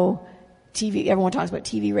 even though everyone talks about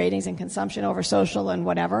TV ratings and consumption over social and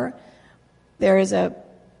whatever, there is a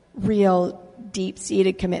real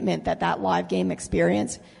deep-seated commitment that live game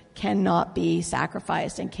experience cannot be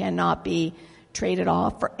sacrificed and cannot be traded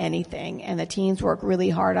off for anything. And the teams work really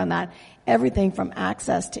hard on that. Everything from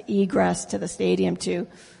access to egress to the stadium to,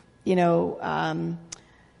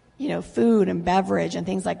 food and beverage and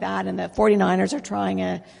things like that. And the 49ers are trying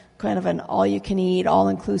a kind of an all-you-can-eat,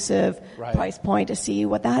 all-inclusive price point to see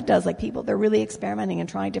what that does. Like they're really experimenting and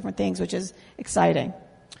trying different things, which is exciting.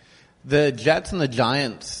 The Jets and the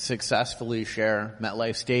Giants successfully share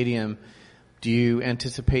MetLife Stadium. Do you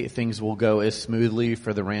anticipate things will go as smoothly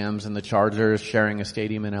for the Rams and the Chargers sharing a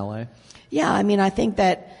stadium in LA? Yeah, I think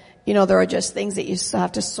that, there are just things that you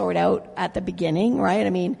have to sort out at the beginning,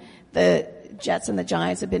 right? The Jets and the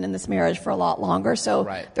Giants have been in this marriage for a lot longer, so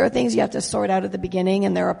there are things you have to sort out at the beginning,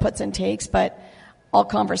 and there are puts and takes, but all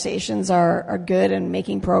conversations are good and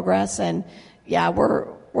making progress, and yeah,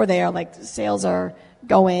 we're there, like sales are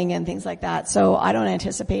going and things like that, so I don't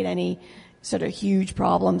anticipate any sort of huge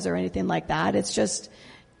problems or anything like that. It's just,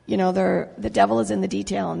 the devil is in the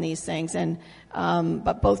detail in these things, and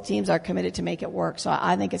but both teams are committed to make it work, so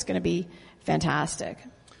I think it's going to be fantastic.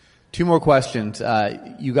 Two more questions.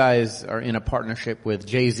 You guys are in a partnership with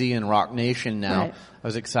Jay-Z and Rock Nation now. Right. I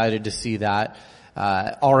was excited to see that.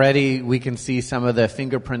 Already we can see some of the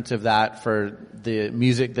fingerprints of that for the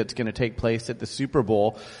music that's going to take place at the Super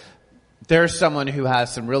Bowl. There's someone who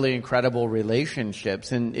has some really incredible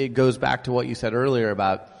relationships, and it goes back to what you said earlier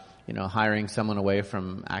about, hiring someone away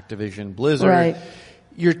from Activision Blizzard. Right.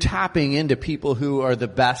 You're tapping into people who are the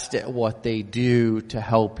best at what they do to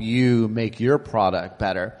help you make your product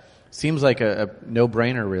better. Seems like a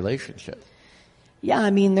no-brainer relationship. Yeah,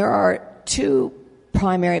 there are two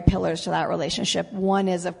primary pillars to that relationship. One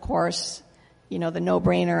is, of course, the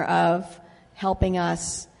no-brainer of helping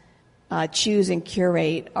us choose and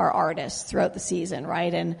curate our artists throughout the season,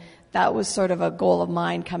 right? And that was sort of a goal of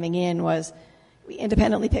mine coming in, was we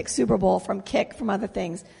independently pick Super Bowl from Kick, from other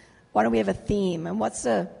things. Why don't we have a theme? And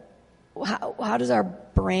how does our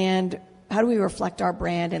brand, how do we reflect our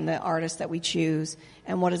brand in the artists that we choose?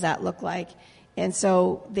 And what does that look like? And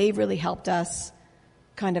so they've really helped us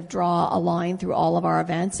kind of draw a line through all of our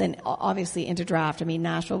events, and obviously into draft.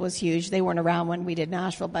 Nashville was huge. They weren't around when we did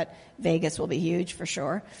Nashville, but Vegas will be huge for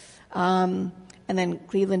sure. And then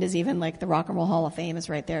Cleveland is even like the Rock and Roll Hall of Fame is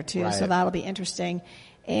right there too. Right. So that'll be interesting.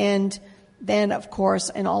 And then, of course,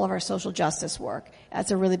 in all of our social justice work, that's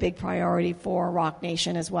a really big priority for Rock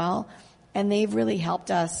Nation as well. And they've really helped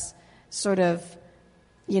us sort of,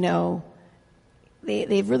 they've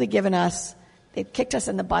really they've kicked us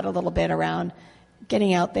in the butt a little bit around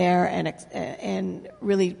getting out there and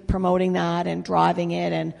really promoting that and driving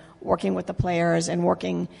it and working with the players and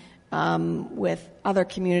working with other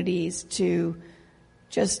communities to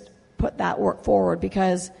just put that work forward,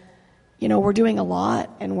 because we're doing a lot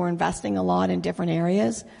and we're investing a lot in different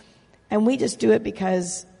areas, and we just do it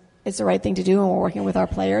because it's the right thing to do and we're working with our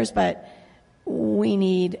players, but we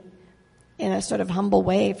need, in a sort of humble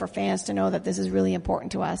way, for fans to know that this is really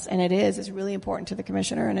important to us, and it's really important to the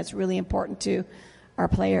commissioner, and it's really important to our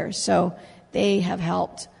players. So they have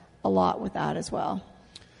helped a lot with that as well.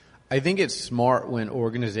 I think it's smart when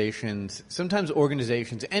sometimes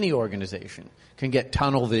organizations, any organization, can get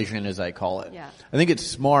tunnel vision, as I call it. Yeah. I think it's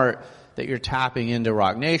smart that you're tapping into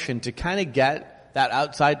Rock Nation to kind of get that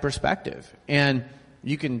outside perspective. And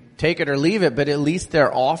you can take it or leave it, but at least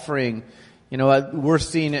they're offering, we're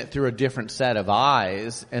seeing it through a different set of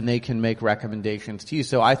eyes, and they can make recommendations to you.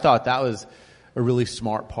 So I thought that was a really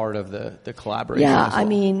smart part of the collaboration. Yeah, as well. I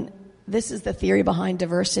mean, this is the theory behind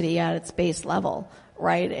diversity at its base level,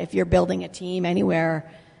 right? If you're building a team anywhere,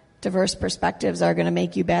 diverse perspectives are going to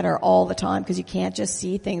make you better all the time, because you can't just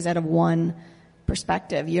see things out of one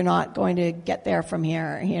perspective. You're not going to get there from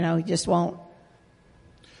here. You just won't.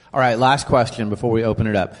 All right, last question before we open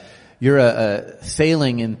it up. You're a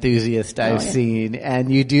sailing enthusiast, I've seen,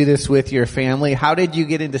 and you do this with your family. How did you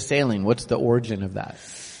get into sailing? What's the origin of that?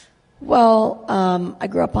 Well, I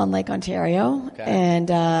grew up on Lake Ontario, and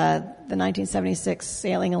the 1976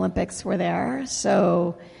 Sailing Olympics were there,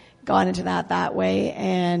 so got into that way,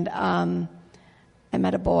 and I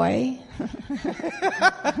met a boy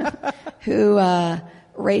who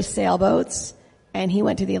raced sailboats, and he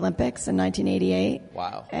went to the Olympics in 1988.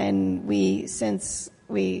 Wow. And since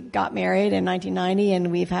we got married in 1990,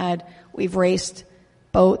 and we've raced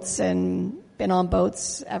boats and been on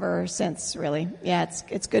boats ever since, really. Yeah,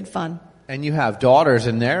 it's good fun. And you have daughters,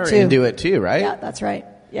 and they're into it too, right? Yeah, that's right.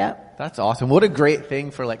 Yeah. That's awesome. What a great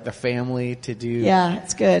thing for the family to do. Yeah,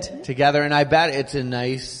 it's good. Together, and I bet it's a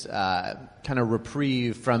nice kind of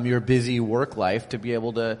reprieve from your busy work life to be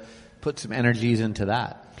able to put some energies into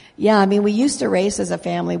that. Yeah, I mean, we used to race as a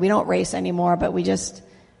family. We don't race anymore, but we just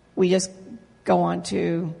go on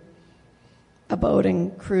to a boat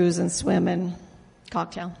and cruise and swim and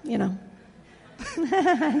cocktail,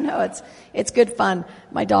 No, it's good fun.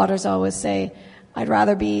 My daughters always say, I'd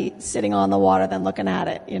rather be sitting on the water than looking at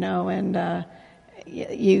it, and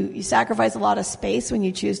you sacrifice a lot of space when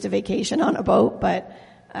you choose to vacation on a boat, but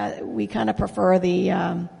we kind of prefer the,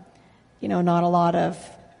 not a lot of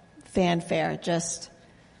fanfare, just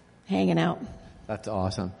hanging out. That's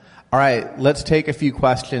awesome. All right, let's take a few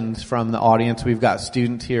questions from the audience. We've got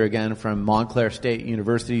students here again from Montclair State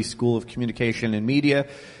University School of Communication and Media.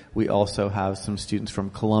 We also have some students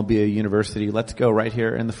from Columbia University. Let's go right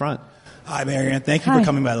here in the front. Hi, Marianne. Thank you for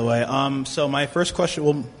coming, by the way. So my first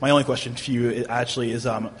question, my only question to you actually is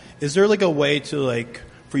there a way to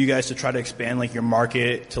for you guys to try to expand your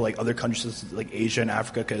market to other countries like Asia and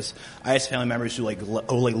Africa? Because I have family members who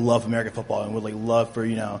love American football and would love for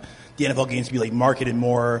the NFL games to be marketed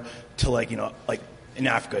more to in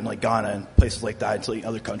Africa and Ghana and places like that, into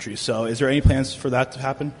other countries. So is there any plans for that to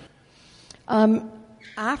happen?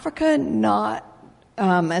 Africa, not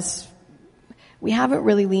as we haven't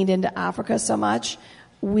really leaned into Africa so much.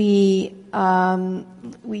 We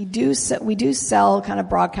do sell kind of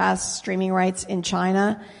broadcast streaming rights in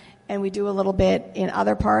China, and we do a little bit in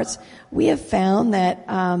other parts. We have found that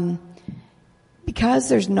because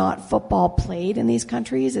there's not football played in these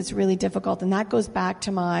countries, it's really difficult, and that goes back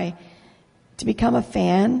to to become a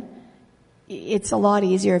fan. It's a lot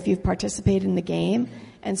easier if you've participated in the game,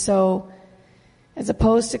 and so as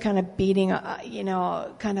opposed to kind of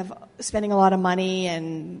kind of spending a lot of money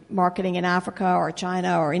and marketing in Africa or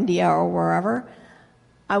China or India or wherever,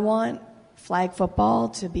 I want flag football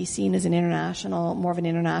to be seen as more of an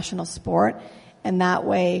international sport, and that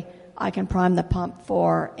way I can prime the pump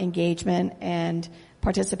for engagement and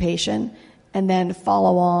participation, and then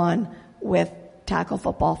follow on with tackle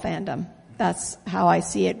football fandom. That's how I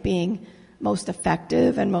see it being most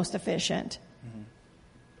effective and most efficient.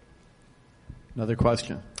 Another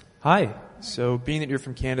question. Hi. So being that you're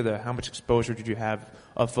from Canada, how much exposure did you have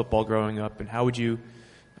of football growing up, and how would you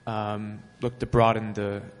look to broaden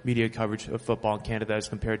the media coverage of football in Canada as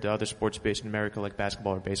compared to other sports based in America like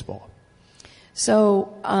basketball or baseball?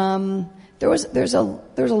 So there's a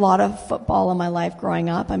lot of football in my life growing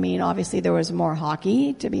up. I mean, obviously there was more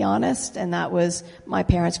hockey, to be honest, and that was, my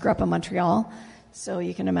parents grew up in Montreal, so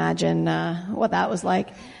you can imagine what that was like.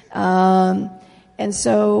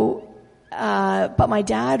 But my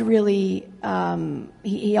dad really,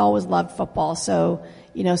 he always loved football. So,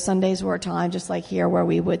 Sundays were a time just like here where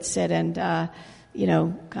we would sit and, kind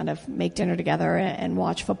of make dinner together and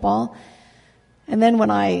watch football. And then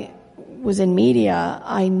when I was in media,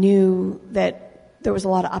 I knew that there was a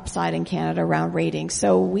lot of upside in Canada around ratings.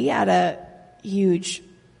 So we had a huge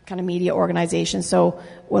kind of media organization. So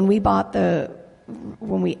when we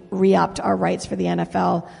re-upped our rights for the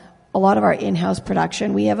NFL, a lot of our in-house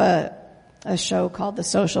production, we have a show called The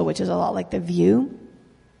Social, which is a lot like The View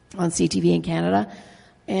on CTV in Canada.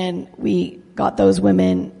 And we got those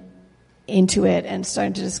women into it and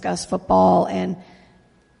started to discuss football and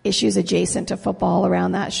issues adjacent to football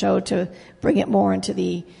around that show to bring it more into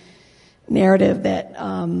the narrative that,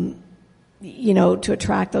 to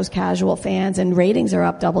attract those casual fans. And ratings are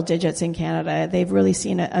up double digits in Canada. They've really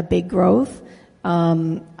seen a big growth.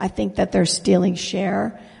 I think that they're stealing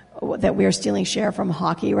share, that we're stealing share from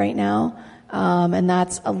hockey right now. And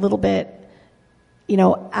that's a little bit,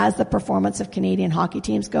 as the performance of Canadian hockey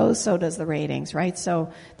teams goes, so does the ratings, right?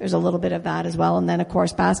 So there's a little bit of that as well. And then, of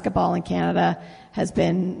course, basketball in Canada has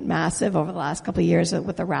been massive over the last couple of years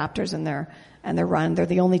with the Raptors and their run. They're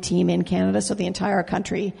the only team in Canada, so the entire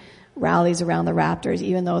country rallies around the Raptors,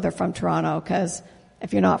 even though they're from Toronto, because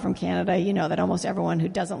if you're not from Canada, you know that almost everyone who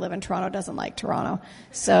doesn't live in Toronto doesn't like Toronto.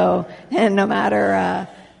 So, and no matter,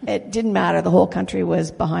 it didn't matter. The whole country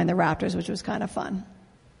was behind the Raptors, which was kind of fun.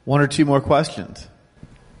 One or two more questions.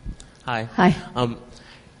 Hi. Hi.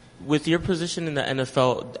 With your position in the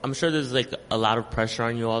NFL, I'm sure there's like a lot of pressure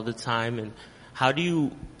on you all the time. And how do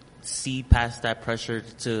you see past that pressure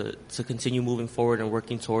to continue moving forward and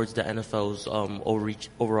working towards the NFL's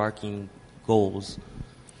overarching goals?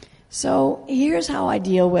 So here's how I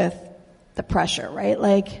deal with the pressure, right?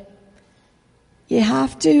 Like, you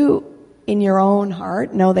have to, in your own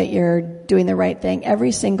heart, know that you're doing the right thing.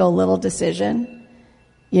 Every single little decision,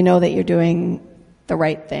 you know that you're doing the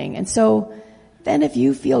right thing. And so then if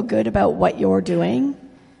you feel good about what you're doing,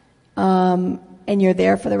 and you're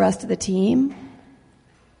there for the rest of the team,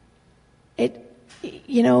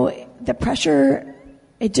 the pressure,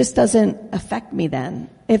 it just doesn't affect me then.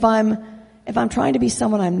 If I'm trying to be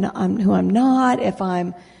someone who I'm not, if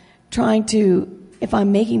I'm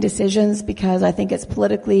making decisions because I think it's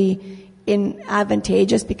politically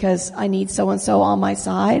advantageous because I need so-and-so on my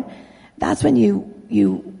side, that's when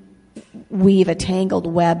you weave a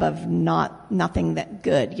tangled web of nothing that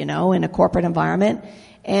good, in a corporate environment.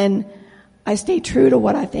 And I stay true to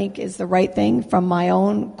what I think is the right thing from my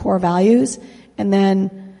own core values. And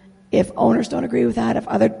then if owners don't agree with that, if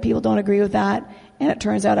other people don't agree with that, and it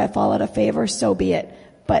turns out I fall out of favor, so be it.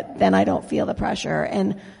 But then I don't feel the pressure.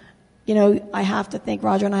 And, I have to think,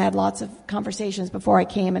 Roger and I had lots of conversations before I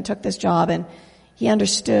came and took this job, and he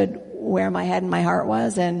understood where my head and my heart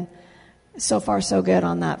was, and so far so good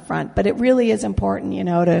on that front. But it really is important,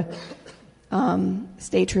 to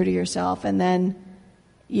stay true to yourself, and then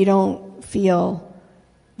you don't feel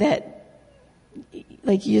that,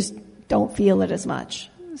 like, you just don't feel it as much.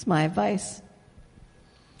 That's my advice.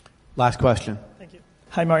 Last question. Thank you.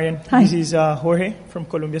 Hi, Marian. Hi. This is Jorge from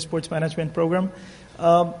Columbia Sports Management Program.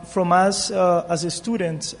 From us as a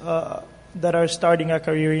student that are starting a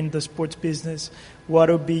career in the sports business, what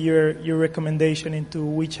would be your recommendation into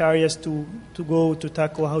which areas to go to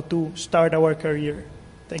tackle, how to start our career?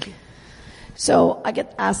 Thank you. So I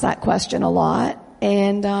get asked that question a lot,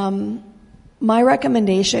 and my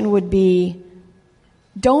recommendation would be,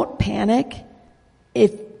 don't panic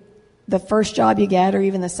if the first job you get, or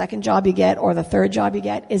even the second job you get, or the third job you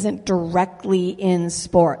get isn't directly in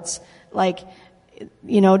sports. Like,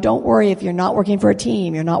 don't worry if you're not working for a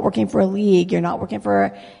team, you're not working for a league, you're not working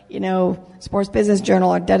for, Sports Business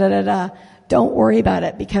Journal or da-da-da-da. Don't worry about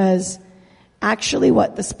it, because actually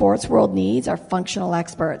what the sports world needs are functional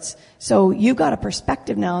experts. So you've got a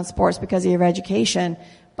perspective now in sports because of your education,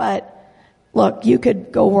 but look, you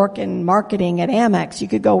could go work in marketing at Amex. You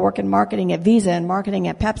could go work in marketing at Visa and marketing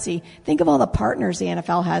at Pepsi. Think of all the partners the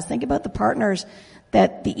NFL has. Think about the partners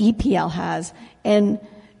that the EPL has. And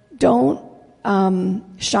don't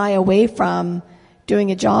shy away from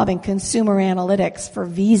doing a job in consumer analytics for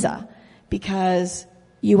Visa because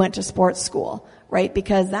you went to sports school, right?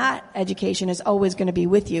 Because that education is always going to be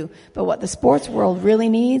with you. But what the sports world really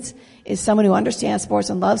needs is someone who understands sports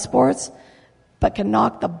and loves sports, but can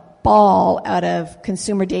knock the ball out of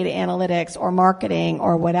consumer data analytics or marketing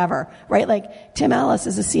or whatever, right? Like Tim Ellis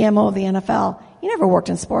is the CMO of the NFL. He never worked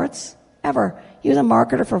in sports, ever. He was a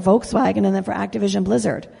marketer for Volkswagen and then for Activision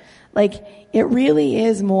Blizzard. Like, it really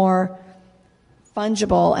is more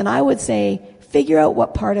fungible. And I would say figure out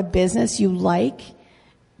what part of business you like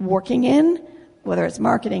working in, whether it's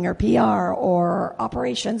marketing or PR or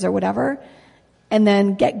operations or whatever, and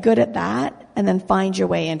then get good at that and then find your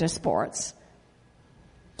way into sports.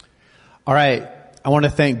 All right. I want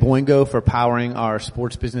to thank Boingo for powering our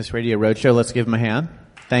Sports Business Radio Roadshow. Let's give him a hand.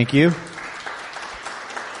 Thank you.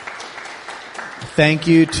 Thank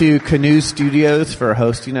you to Canoe Studios for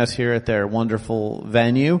hosting us here at their wonderful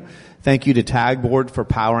venue. Thank you to Tagboard for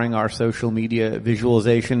powering our social media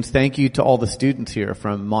visualizations. Thank you to all the students here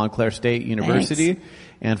from Montclair State University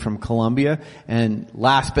and from Columbia. And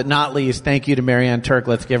last but not least, thank you to Marianne Turk.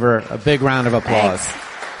 Let's give her a big round of applause. Thanks.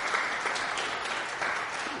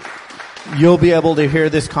 You'll be able to hear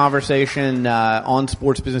this conversation on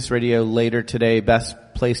Sports Business Radio later today. Best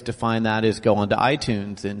place to find that is go onto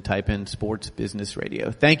iTunes and type in Sports Business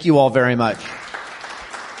Radio. Thank you all very much.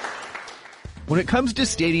 When it comes to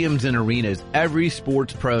stadiums and arenas, every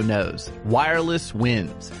sports pro knows wireless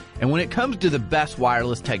wins. And when it comes to the best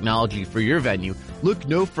wireless technology for your venue, look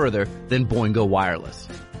no further than Boingo Wireless.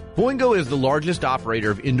 Boingo is the largest operator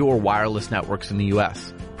of indoor wireless networks in the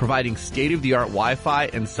U.S., providing state-of-the-art Wi-Fi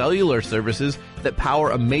and cellular services that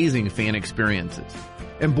power amazing fan experiences.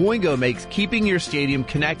 And Boingo makes keeping your stadium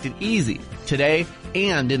connected easy today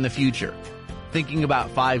and in the future. Thinking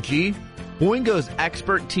about 5G? Boingo's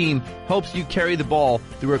expert team helps you carry the ball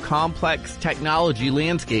through a complex technology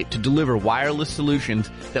landscape to deliver wireless solutions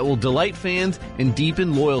that will delight fans and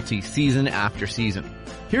deepen loyalty season after season.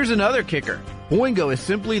 Here's another kicker. Boingo is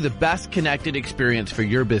simply the best connected experience for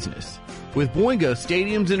your business. With Boingo,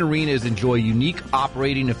 stadiums and arenas enjoy unique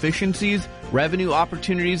operating efficiencies, revenue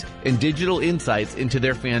opportunities, and digital insights into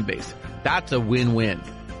their fan base. That's a win-win.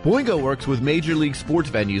 Boingo works with major league sports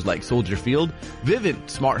venues like Soldier Field, Vivint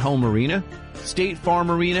Smart Home Arena, State Farm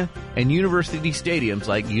Arena, and university stadiums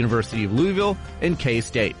like University of Louisville and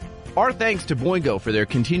K-State. Our thanks to Boingo for their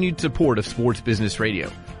continued support of Sports Business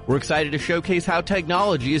Radio. We're excited to showcase how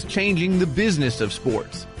technology is changing the business of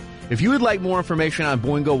sports. If you would like more information on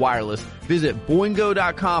Boingo Wireless, visit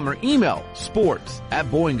boingo.com or email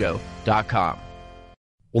sports@boingo.com.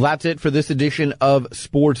 Well, that's it for this edition of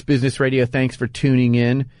Sports Business Radio. Thanks for tuning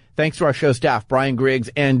in. Thanks to our show staff, Brian Griggs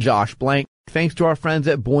and Josh Blank. Thanks to our friends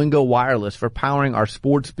at Boingo Wireless for powering our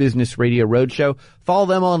Sports Business Radio Roadshow. Follow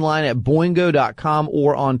them online at boingo.com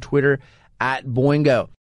or on Twitter @Boingo.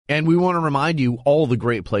 And we want to remind you all the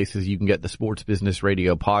great places you can get the Sports Business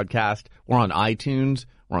Radio podcast. We're on iTunes.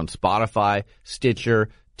 We're on Spotify, Stitcher,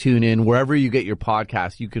 TuneIn, wherever you get your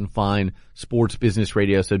podcasts, you can find Sports Business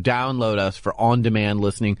Radio. So download us for on-demand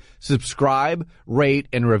listening. Subscribe, rate,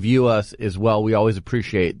 and review us as well. We always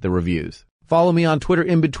appreciate the reviews. Follow me on Twitter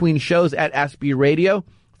in between shows @SB Radio.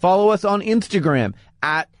 Follow us on Instagram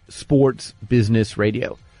 @Sports Business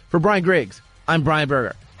Radio. For Brian Griggs, I'm Brian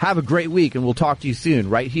Berger. Have a great week, and we'll talk to you soon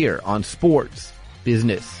right here on Sports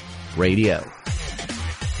Business Radio.